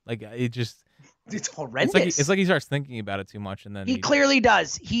 Like it's horrendous. It's like he starts thinking about it too much, and then he clearly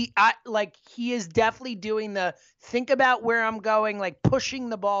does. He is definitely doing the think about where I'm going, like pushing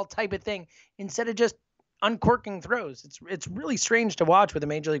the ball type of thing instead of just uncorking throws. It's really strange to watch with a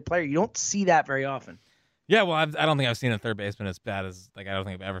major league player. You don't see that very often. Yeah, well, I don't think I've seen a third baseman as bad as I don't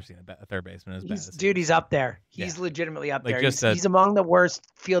think I've ever seen a third baseman as bad as dude. He's up there. He's legitimately up there. He's he's among the worst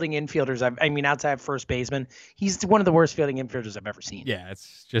fielding infielders. Outside of first baseman, he's one of the worst fielding infielders I've ever seen. Yeah,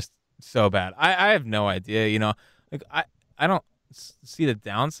 it's just so bad. I have no idea. You know, like I don't see the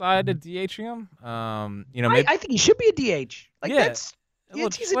downside to DHing him. Maybe, I think he should be a DH. Like that's.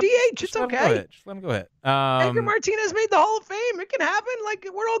 He's a DH. It's okay. Just let him go ahead. Edgar Martinez made the Hall of Fame. It can happen. Like,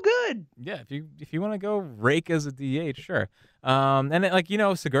 we're all good. Yeah, if you want to go rake as a DH, sure.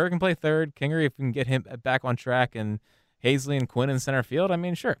 Segura can play third. Kingery, if we can get him back on track, and Hazley and Quinn in center field. I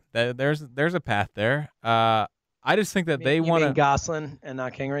mean, sure. There's a path there. I just think that they want to Gosselin and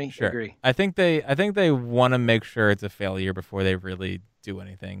not Kingery. Sure. Agree. I think they want to make sure it's a failure before they really do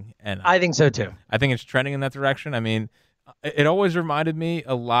anything. And I think so too. I think it's trending in that direction. I mean, it always reminded me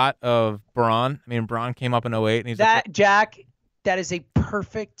a lot of Braun. I mean, Braun came up in 08. And he's Jack, that is a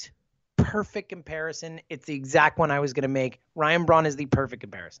perfect comparison. It's the exact one I was going to make. Ryan Braun is the perfect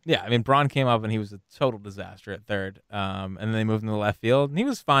comparison. Yeah, I mean, Braun came up and he was a total disaster at third. And then they moved him to left field, and he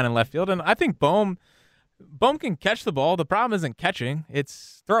was fine in left field. And I think Bohm can catch the ball. The problem isn't catching;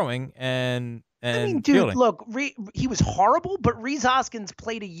 it's throwing and dude, fielding. Look, he was horrible, but Rhys Hoskins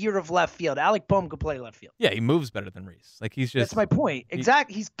played a year of left field. Alec Bohm could play left field. Yeah, he moves better than Rhys. Like that's my point.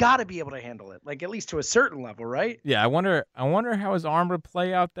 Exactly, he's got to be able to handle it, like at least to a certain level, right? Yeah, I wonder how his arm would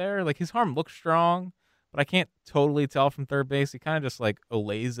play out there. Like his arm looks strong, but I can't totally tell from third base. He kind of just like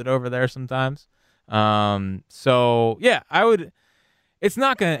olays it over there sometimes. So yeah, it's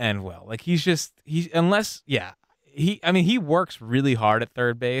not going to end well. Like he works really hard at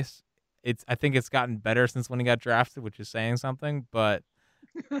third base. I think it's gotten better since when he got drafted, which is saying something, but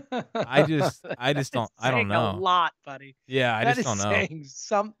I don't know. A lot, buddy. Yeah, I just don't know. Saying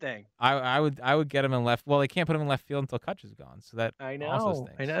something. I would get him in left. Well, they can't put him in left field until Kutch is gone, so that I know. Also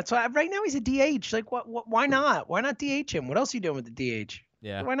stinks. I know. That's why right now he's a DH. Like what? Why not? Why not DH him? What else are you doing with the DH?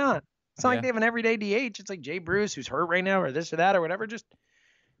 Yeah. Why not? It's not like they have an everyday DH. It's like Jay Bruce, who's hurt right now, or this or that, or whatever. Just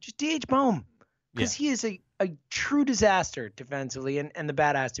DH Bohm, because he is a true disaster defensively, and the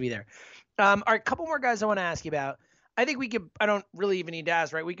bat has to be there. All right, a couple more guys I want to ask you about. I think we could. I don't really even need to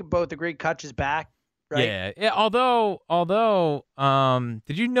ask, right? We could both agree Kutch is back, right? Yeah. Although,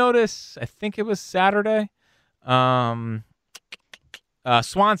 did you notice? I think it was Saturday.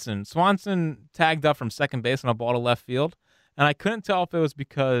 Swanson tagged up from second base on a ball to left field, and I couldn't tell if it was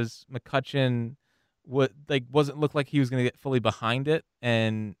because McCutchen wasn't look like he was going to get fully behind it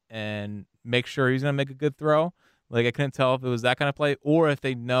and make sure he's going to make a good throw. Like, I couldn't tell if it was that kind of play, or if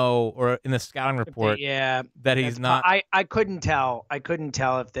they know, or in the scouting report, that he's not. I couldn't tell. I couldn't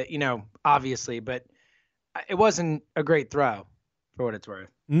tell if that, obviously, but it wasn't a great throw for what it's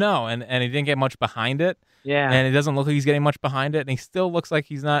worth. No, and he didn't get much behind it. Yeah. And it doesn't look like he's getting much behind it, and he still looks like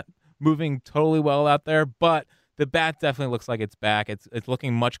he's not moving totally well out there, but the bat definitely looks like it's back. It's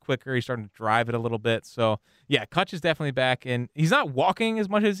looking much quicker. He's starting to drive it a little bit. So, yeah, Kutch is definitely back, and he's not walking as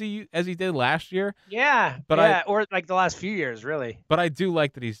much as he did last year. Yeah, but or like the last few years, really. But I do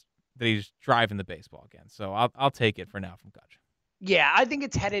like that he's driving the baseball again. So I'll take it for now from Kutch. Yeah, I think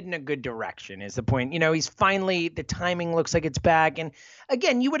it's headed in a good direction is the point. He's finally, the timing looks like it's back. And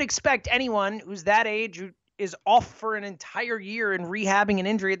again, you would expect anyone who's that age, who is off for an entire year and rehabbing an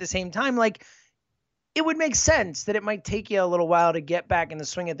injury at the same time, like, it would make sense that it might take you a little while to get back in the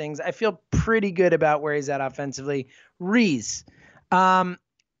swing of things. I feel pretty good about where he's at offensively. Reese,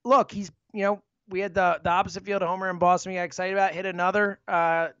 look, he's, we had the opposite field homer in Boston we got excited about. Hit another,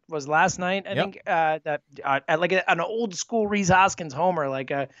 was last night, I think, that at like an old school Rhys Hoskins homer,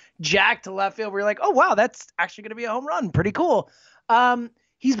 like a jack to left field. We're like, oh, wow, that's actually going to be a home run. Pretty cool.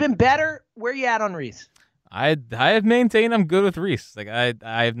 He's been better. Where you at on Reese? I have maintained I'm good with Reese. Like,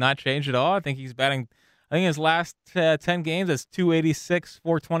 I have not changed at all. I think he's batting. I think his last 10 games, that's 286,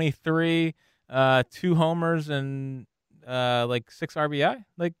 423, 2 homers, and like 6 RBI.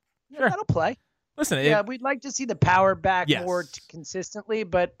 Like, sure, that'll play. Listen, we'd like to see the power back more consistently,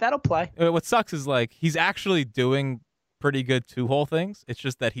 but that'll play. What sucks is, like, he's actually doing pretty good 2-hole things. It's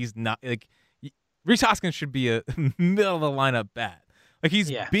just that he's not, like, Rhys Hoskins should be a middle of the lineup bat. Like,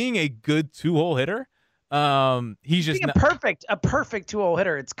 he's being a good 2-hole hitter. He's just a perfect 2-hole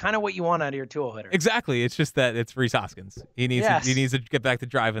hitter. It's kind of what you want out of your 2-hole hitter. Exactly. It's just that it's Rhys Hoskins. He needs to get back to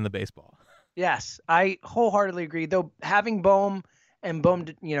driving the baseball. Yes, I wholeheartedly agree. Though having Bohm,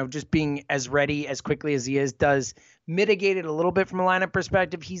 just being as ready as quickly as he is does mitigate it a little bit from a lineup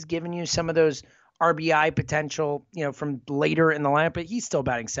perspective. He's given you some of those RBI potential, from later in the lineup, but he's still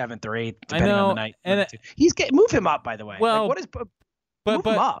batting 7th or 8th depending on the night. And move him up, by the way. Well, like, what is?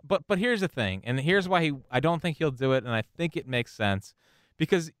 But here's the thing, and here's why I don't think he'll do it, and I think it makes sense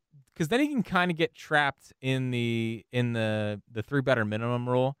because then he can kind of get trapped in the 3 batter minimum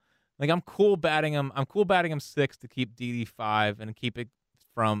rule. Like, I'm cool batting him 6 to keep Didi 5 and keep it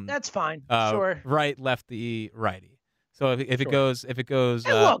from that's fine. Sure. Right, lefty, righty. So if it goes, and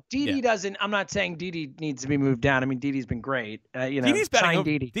look, Didi doesn't. I'm not saying Didi needs to be moved down. I mean, Didi's been great. Didi's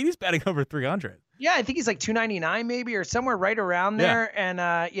batting over 300. Yeah, I think he's like 299 maybe, or somewhere right around there. And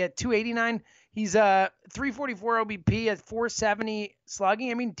 289. He's 344 OBP at 470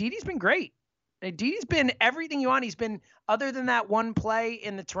 slugging. I mean, Didi's been great. Didi's been everything you want. He's been, other than that one play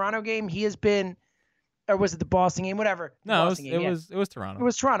in the Toronto game, he has been, or was it the Boston game? Whatever. No, it was Toronto. It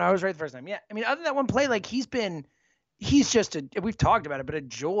was Toronto. I was right the first time. Yeah. I mean, other than that one play, like, he's just we've talked about it, but a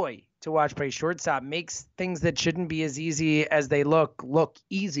joy to watch play shortstop. Makes things that shouldn't be as easy as they look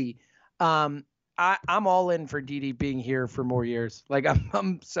easy. I'm all in for Didi being here for more years. Like,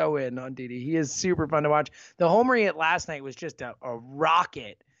 I'm so in on Didi. He is super fun to watch. The homer he hit last night was just a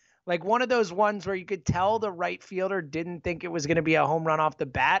rocket. Like, one of those ones where you could tell the right fielder didn't think it was going to be a home run off the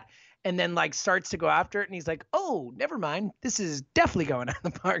bat, and then, like, starts to go after it, and he's like, oh, never mind. This is definitely going out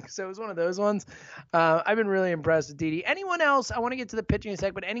of the park. So it was one of those ones. I've been really impressed with Didi. Anyone else? I want to get to the pitching in a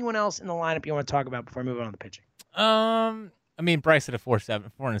sec, but anyone else in the lineup you want to talk about before I move on to the pitching? I mean, Bryce hit a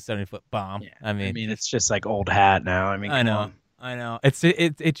 470-foot bomb. Yeah, I mean, it's just like old hat now. I mean, I know.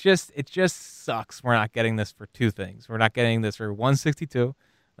 It just sucks. We're not getting this for 2 things. We're not getting this for 162.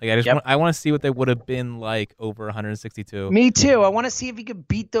 Like, I want to see what they would have been like over 162. Me too. I want to see if he could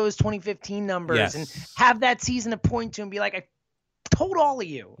beat those 2015 numbers and have that season to point to and be like, I told all of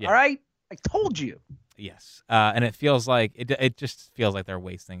you. Yeah. All right, I told you. Yes, and it feels like it just feels like they're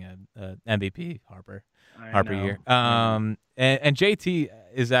wasting a MVP Harper year. And JT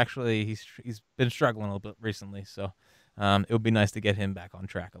is actually he's been struggling a little bit recently, so it would be nice to get him back on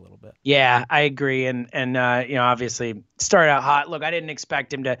track a little bit. Yeah, I agree, and obviously started out hot. Look, I didn't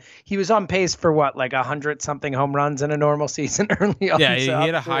expect him to. He was on pace for what, like 100-something home runs in a normal season early on. Yeah, he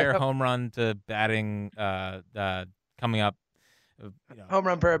had a higher home run to batting coming up. Home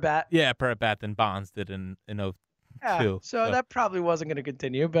run per at bat. Yeah, per at bat than Bonds did in 02. Yeah, so that probably wasn't going to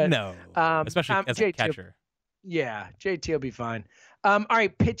continue, but no, especially as a catcher. Yeah, JT will be fine. All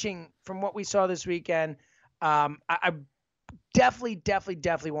right, pitching from what we saw this weekend, I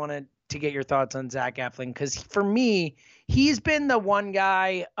definitely wanted to get your thoughts on Zach Eflin, because for me, he's been the one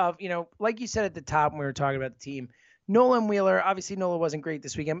guy of, like you said at the top when we were talking about the team, Nolan Wheeler, obviously Nola wasn't great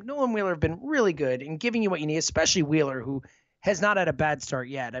this weekend, but Nolan Wheeler have been really good in giving you what you need, especially Wheeler, who has not had a bad start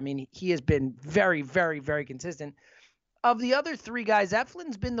yet. I mean, he has been very, very, very consistent. Of the other three guys,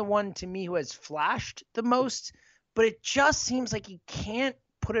 Eflin's been the one to me who has flashed the most, but it just seems like he can't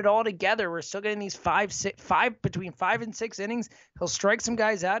put it all together. We're still getting these between 5 and 6 innings. He'll strike some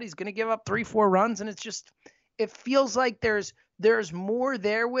guys out. He's going to give up 3-4 runs, and it feels like there's more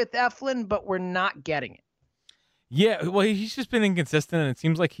there with Eflin, but we're not getting it. Yeah, well, he's just been inconsistent, and it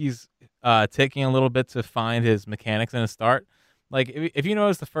seems like he's taking a little bit to find his mechanics in his start. Like, if you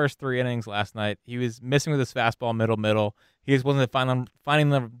notice the first 3 innings last night, he was missing with his fastball middle. He just wasn't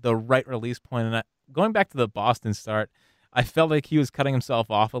finding the right release point. And going back to the Boston start, I felt like he was cutting himself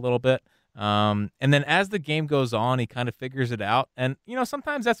off a little bit. And then as the game goes on, he kind of figures it out. And,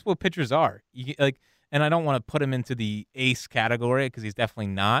 sometimes that's what pitchers are. And I don't want to put him into the ace category because he's definitely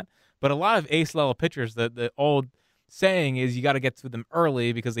not. But a lot of ace-level pitchers, the old saying is you got to get to them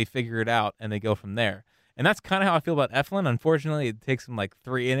early because they figure it out and they go from there. And that's kind of how I feel about Eflin. Unfortunately, it takes him like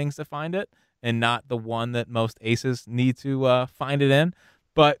 3 innings to find it and not the one that most aces need to find it in.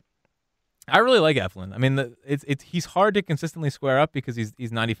 But I really like Eflin. I mean, he's hard to consistently square up because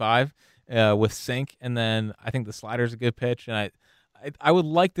he's 95 with sink, and then I think the slider's a good pitch, and I would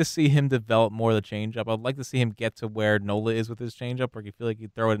like to see him develop more of the changeup. I'd like to see him get to where Nola is with his changeup, where you feel like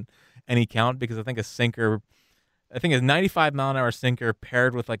he'd throw it in any count, because I think a 95-mile-an-hour sinker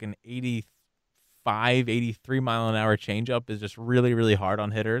paired with like an 83-mile-an-hour changeup is just really, really hard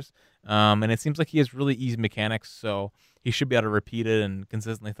on hitters. And it seems like he has really easy mechanics, so he should be able to repeat it and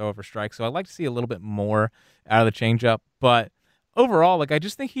consistently throw over strikes. So I'd like to see a little bit more out of the changeup. But overall, I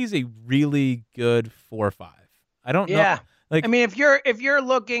just think he's a really good 4-5. I don't know. I mean, if you're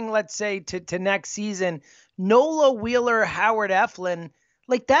looking, let's say, to next season, Nola, Wheeler, Howard, Eflin,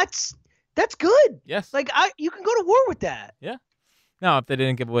 that's good. Yes. You can go to war with that. Yeah. Now, if they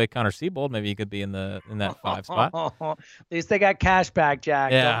didn't give away Connor Siebold, maybe he could be in that 5 spot. At least they got cash back,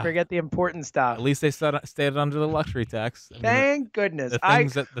 Jack. Yeah. Don't forget the important stuff. At least they stayed under the luxury tax. Thank goodness. The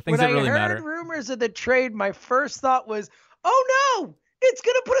things that really matter. When I heard rumors of the trade, my first thought was, oh no, it's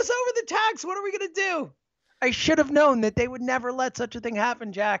going to put us over the tax. What are we going to do? I should have known that they would never let such a thing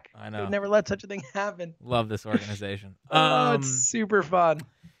happen, Jack. I know. They would never let such a thing happen. Love this organization. It's super fun.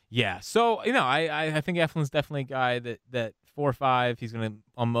 Yeah. So, I think Eflin's definitely a guy that 4-5, he's going to,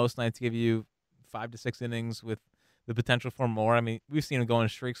 on most nights, give you 5 to 6 innings with the potential for more. I mean, we've seen him go in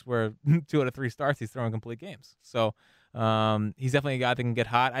streaks where 2 out of 3 starts, he's throwing complete games. So he's definitely a guy that can get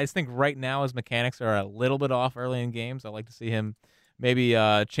hot. I just think right now his mechanics are a little bit off early in games. I'd like to see him maybe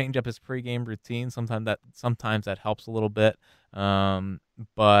change up his pregame routine. Sometimes that helps a little bit.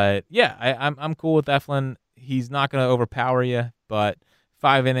 But yeah, I'm cool with Eflin. He's not going to overpower you, but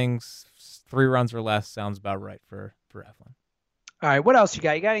 5 innings, 3 runs or less sounds about right for Eflin. All right, what else you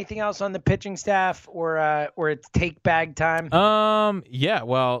got? You got anything else on the pitching staff, or it's take bag time? Yeah.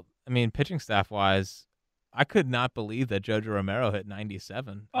 Well, I mean, pitching staff wise, I could not believe that Jojo Romero hit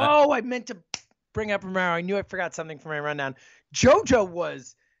 97. Oh, I meant to bring up Romero. I knew I forgot something from my rundown. Jojo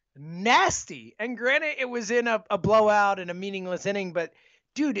was nasty, and granted, it was in a blowout and a meaningless inning, but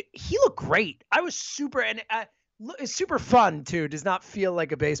dude, he looked great. I was super, and it's super fun too. Does not feel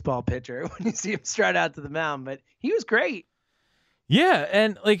like a baseball pitcher when you see him stride out to the mound, but he was great. Yeah,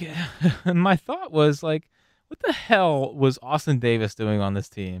 and my thought was what the hell was Austin Davis doing on this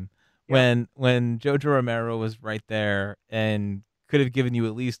team when Jojo Romero was right there and could have given you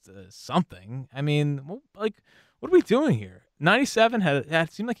at least something? I mean, what are we doing here? 97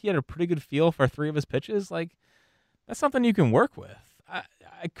 had seemed like he had a pretty good feel for 3 of his pitches. That's something you can work with. I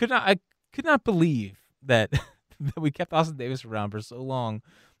could not believe that that we kept Austin Davis around for so long.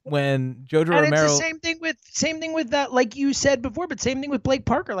 When Jojo Romero, it's the same thing with that, like you said before, but same thing with Blake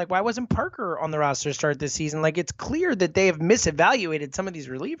Parker. Why wasn't Parker on the roster to start this season? It's clear that they have misevaluated some of these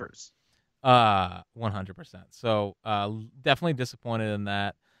relievers. 100%. So definitely disappointed in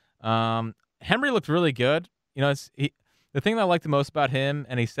that. Henry looked really good. The thing that I liked the most about him,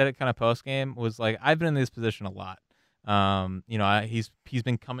 and he said it kind of post game, was I've been in this position a lot. He's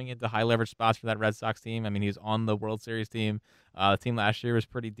been coming into high leverage spots for that Red Sox team. I mean, he was on the World Series team. The team last year was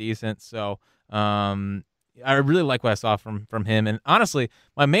pretty decent. So I really like what I saw from him. And honestly,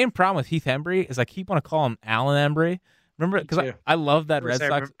 my main problem with Heath Embry is I keep want to call him Alan Embry Remember, because I love that Red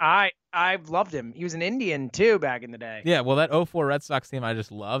Sox. I've loved him. He was an Indian too back in the day. Yeah, well, that '04 Red Sox team I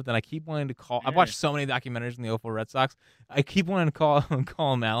just loved, and I keep wanting to call. I've watched so many documentaries on the '04 Red Sox. I keep wanting to call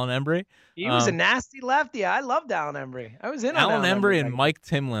him Alan Embry. He was a nasty lefty. I loved Alan Embry. I was in on Alan Embry and Mike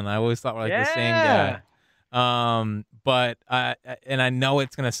Timlin. I always thought were like the same guy. But I know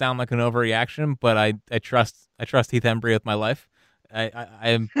it's gonna sound like an overreaction, but I trust Heath Embry with my life.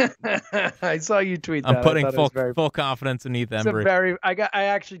 I saw you tweet that. I'm putting full confidence in Heath Embry. I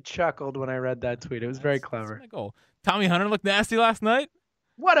actually chuckled when I read that tweet. It was very clever. That's my goal. Tommy Hunter looked nasty last night.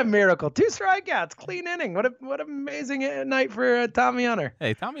 What a miracle! 2 strikeouts, clean inning. What an amazing night for Tommy Hunter.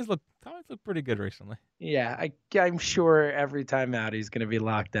 Hey, Tommy's looked pretty good recently. Yeah, I'm sure every time out he's going to be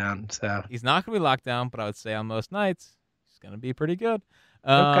locked down. So he's not going to be locked down, but I would say on most nights he's going to be pretty good.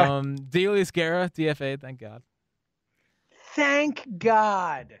 Okay. Delius Guerra, DFA, thank God. Thank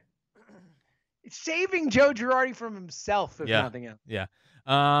God. Saving Joe Girardi from himself, if nothing else. Yeah.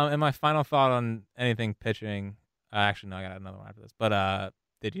 And my final thought on anything pitching. Actually, no, I got another one after this. But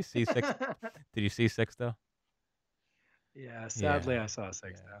did you see Sixto? Yeah, sadly I saw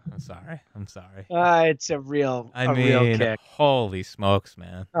Sixto. I'm sorry. It's a real kick. Holy smokes,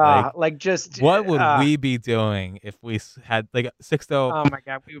 man! What would we be doing if we had like Sixto? Oh my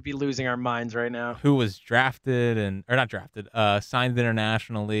God, we would be losing our minds right now. Who was drafted signed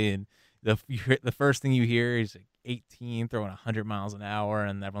internationally, and the first thing you hear is like 18 throwing 100 miles an hour,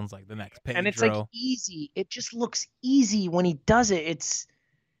 and everyone's like the next Pedro. And it's like easy. It just looks easy when he does it.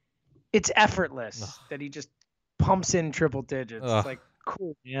 It's effortless that he just pumps in triple digits. It's like,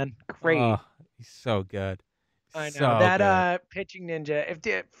 cool, man. Great. He's so good. I know. That Pitching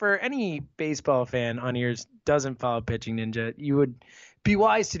Ninja, for any baseball fan on ears doesn't follow Pitching Ninja, you would be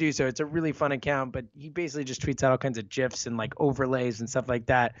wise to do so. It's a really fun account, but he basically just tweets out all kinds of GIFs and like overlays and stuff like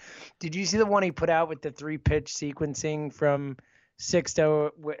that. Did you see the one he put out with the 3-pitch sequencing from Sixto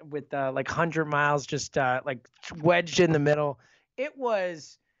with like 100 miles just like wedged in the middle? It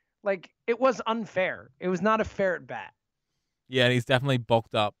was unfair. It was not a fair at bat. Yeah, and he's definitely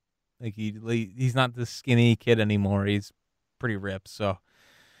bulked up. Like he's not the skinny kid anymore. He's pretty ripped. So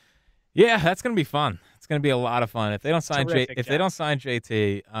yeah, that's gonna be fun. It's gonna be a lot of fun. If they don't sign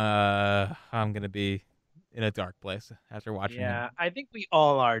JT, I'm gonna be in a dark place after watching him. Yeah, I think we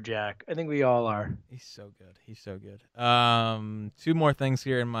all are, Jack. I think we all are. He's so good. 2 more things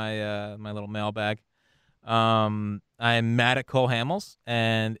here in my my little mailbag. I'm mad at Cole Hamels,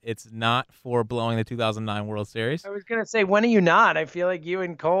 and it's not for blowing the 2009 World Series. I was going to say, when are you not? I feel like you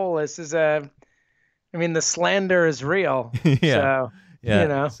and Cole, the slander is real. Yeah. So, yeah. You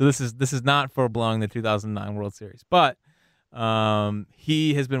know. So this is not for blowing the 2009 World Series, but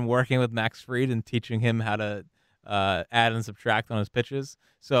he has been working with Max Fried and teaching him how to add and subtract on his pitches.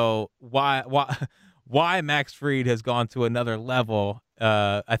 So why Max Fried has gone to another level,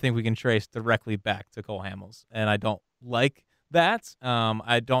 I think we can trace directly back to Cole Hamels, and I don't like that.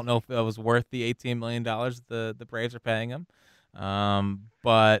 I don't know if it was worth the $18 million the Braves are paying him,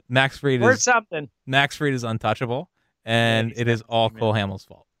 but Max Fried is untouchable, and it is all Cole Hamels'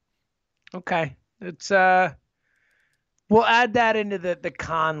 fault. Okay, it's we'll add that into the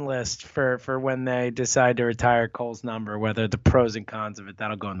con list for when they decide to retire Cole's number, whether the pros and cons of it,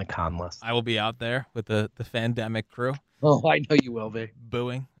 that'll go in the con list. I will be out there with the Fandemic crew. Oh, I know you will be.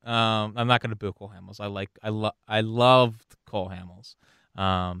 Booing. I'm not going to boo Cole Hamels. I loved Cole Hamels.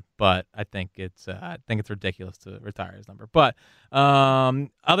 But I think it's ridiculous to retire his number. But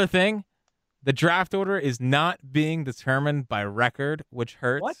other thing, the draft order is not being determined by record, which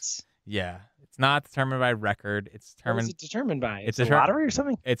hurts. What? Yeah. It's not determined by record. It's determined. What is it determined by? It's a lottery or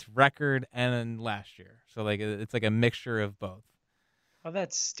something? It's record and last year. So like it's like a mixture of both. Oh,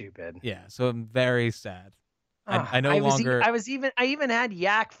 that's stupid. Yeah. So I'm very sad. I even had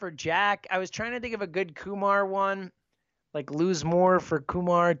Yak for Jack. I was trying to think of a good Kumar one, like lose more for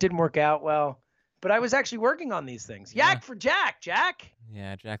Kumar. It didn't work out well, but I was actually working on these things. Yeah. Yak for Jack.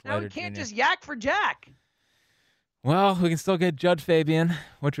 Yeah, Jack. Now we can't just Yak for Jack. Well, we can still get Judge Fabian,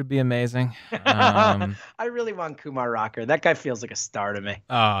 which would be amazing. I really want Kumar Rocker. That guy feels like a star to me.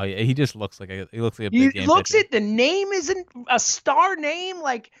 Oh yeah, he looks like a big game pitcher. The name isn't a star name.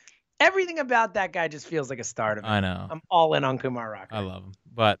 Like everything about that guy just feels like a star to me. I know. I'm all in on Kumar Rocker. I love him,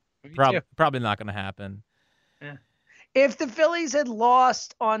 but probably not going to happen. Yeah. If the Phillies had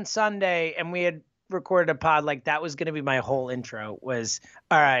lost on Sunday and we had recorded a pod, like that was going to be my whole intro. Was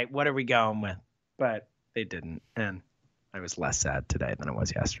all right. What are we going with? But they didn't, and I was less sad today than I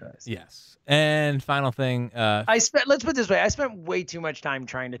was yesterday. Yes. And final thing, let's put it this way. I spent way too much time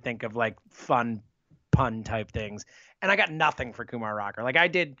trying to think of like fun pun type things, and I got nothing for Kumar Rocker. Like I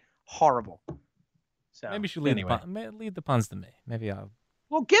did horrible. So maybe you should lead the puns to me. Maybe I'll.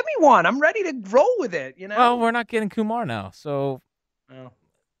 Well, give me one. I'm ready to roll with it. Well, we're not getting Kumar now, so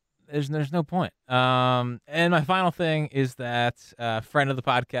there's no point. And my final thing is that friend of the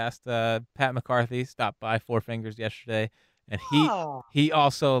podcast, Pat McCarthy, stopped by Four Fingers yesterday, and he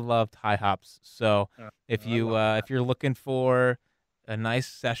also loved high hops. So if you're looking for a nice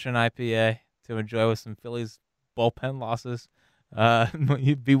session IPA to enjoy with some Phillies bullpen losses,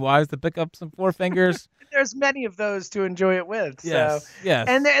 you'd be wise to pick up some Four Fingers. There's many of those to enjoy it with. Yes.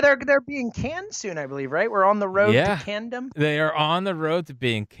 And they're being canned soon, I believe, right? We're on the road to candom. They are on the road to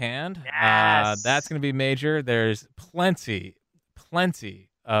being canned. Yes. That's going to be major. There's plenty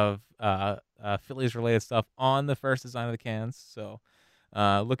of Phillies related stuff on the first design of the cans. So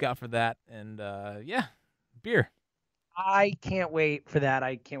look out for that. And beer. I can't wait for that.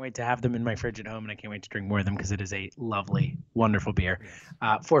 I can't wait to have them in my fridge at home, and I can't wait to drink more of them because it is a lovely, wonderful beer.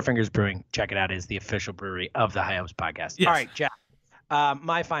 Four Fingers Brewing, check it out. It is the official brewery of the High Hopes podcast. Yes. All right, Jack,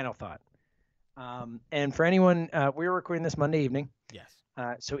 my final thought. And for anyone, we're recording this Monday evening. Yes.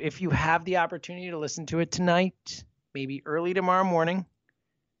 So if you have the opportunity to listen to it tonight, maybe early tomorrow morning,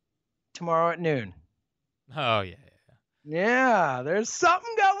 tomorrow at noon. Oh, yeah. Yeah, there's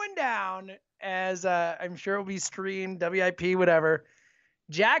something going down. As I'm sure it will be streamed, WIP, whatever.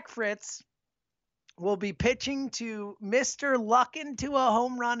 Jack Fritz will be pitching to Mr. Luck into a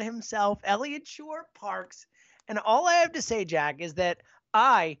home run himself, Elliott Shore Parks. And all I have to say, Jack, is that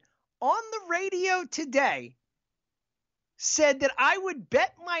I, on the radio today, said that I would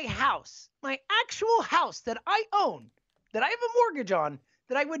bet my house, my actual house that I own, that I have a mortgage on,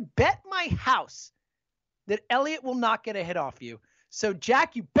 that I would bet my house that Elliott will not get a hit off you. So,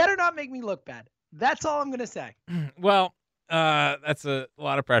 Jack, you better not make me look bad. That's all I'm going to say. Well, that's a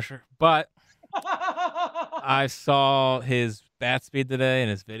lot of pressure. But I saw his bat speed today in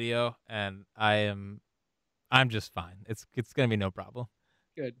his video, and I'm just fine. It's going to be no problem.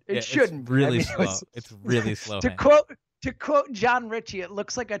 Good. It shouldn't. It's really slow. It's really slow. To quote John Ritchie, it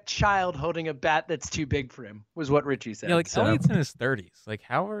looks like a child holding a bat that's too big for him, was what Ritchie said. Yeah, Elliott's in his 30s. Like,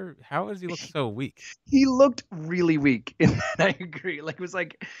 how does he look so weak? He looked really weak, and I agree. Like, it was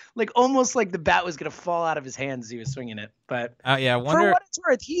like almost like the bat was gonna fall out of his hands as he was swinging it. But I wonder, for what it's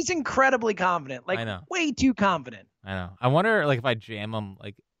worth, he's incredibly confident. Like, way too confident. I know. I wonder, like, if I jam him,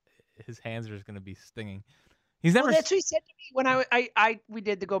 like, his hands are just gonna be stinging. He's never. Well, that's what he said to me when we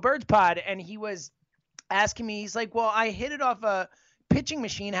did the Go Birds pod, and he was asking me, he's like, well, I hit it off a pitching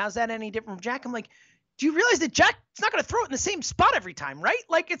machine. How's that any different from Jack? I'm like, do you realize that Jack's not going to throw it in the same spot every time, right?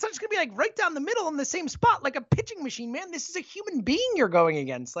 Like, it's not just going to be like right down the middle in the same spot, like a pitching machine, man. This is a human being you're going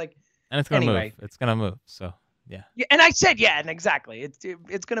against. Like, and it's going to move. It's going to move. So, yeah. And I said, and exactly.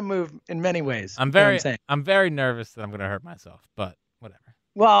 It's going to move in many ways. I'm very nervous that I'm going to hurt myself, but whatever.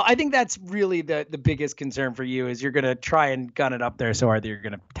 Well, I think that's really the biggest concern for you is you're going to try and gun it up there so hard that you're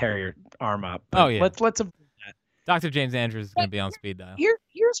going to tear your arm up. But let's avoid that. Dr. James Andrews is going to be on speed dial.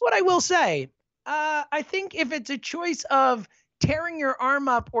 Here's what I will say. I think if it's a choice of tearing your arm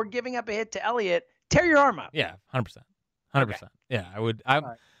up or giving up a hit to Elliott, tear your arm up. Yeah, 100%. 100%. Okay. Yeah, I would.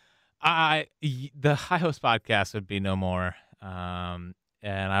 The High Host podcast would be no more.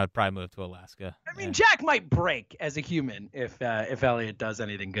 And I would probably move to Alaska. I mean, Jack might break as a human if Elliott does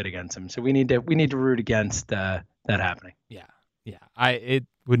anything good against him. So we need to root against that happening. Yeah. It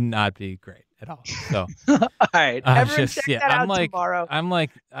would not be great at all. So all right, everyone check that out tomorrow.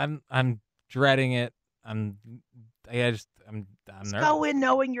 I'm dreading it. I'm nervous. Go in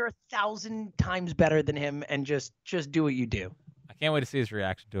knowing you're 1,000 times better than him, and just do what you do. I can't wait to see his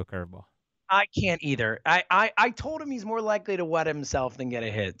reaction to a curveball. I can't either. I told him he's more likely to wet himself than get a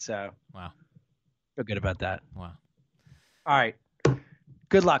hit. So wow, feel good about that. Wow. All right.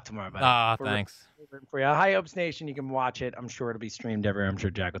 Good luck tomorrow, buddy. Thanks. For you, High Hopes Nation, you can watch it. I'm sure it'll be streamed everywhere. I'm sure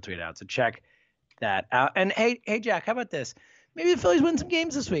Jack will tweet it out. So check that out. And hey, Jack, how about this? Maybe the Phillies win some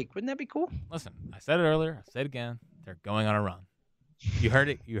games this week. Wouldn't that be cool? Listen, I said it earlier. I said it again. They're going on a run. You heard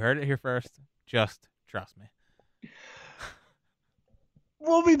it. You heard it here first. Just trust me.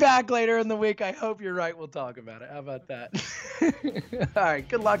 We'll be back later in the week. I hope you're right. We'll talk about it. How about that? All right.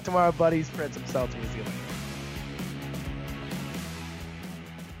 Good luck tomorrow, buddies. Spread some salty with you.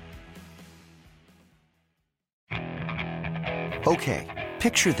 Okay,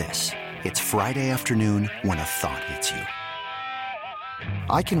 picture this. It's Friday afternoon when a thought hits you.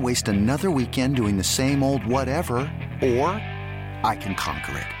 I can waste another weekend doing the same old whatever, or I can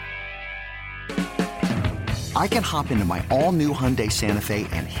conquer it. I can hop into my all-new Hyundai Santa Fe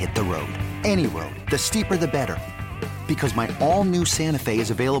and hit the road. Any road. The steeper, the better. Because my all-new Santa Fe is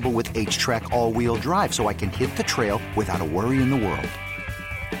available with H-Track all-wheel drive, so I can hit the trail without a worry in the world.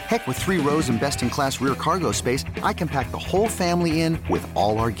 Heck, with 3 rows and best-in-class rear cargo space, I can pack the whole family in with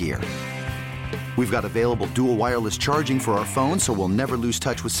all our gear. We've got available dual wireless charging for our phones, so we'll never lose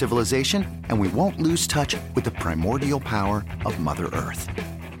touch with civilization, and we won't lose touch with the primordial power of Mother Earth.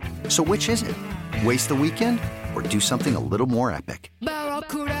 So which is it? Waste the weekend or do something a little more epic?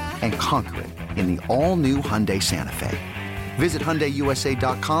 And conquer it in the all-new Hyundai Santa Fe. Visit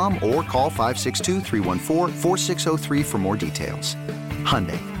HyundaiUSA.com or call 562-314-4603 for more details.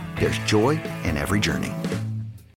 Hyundai, there's joy in every journey.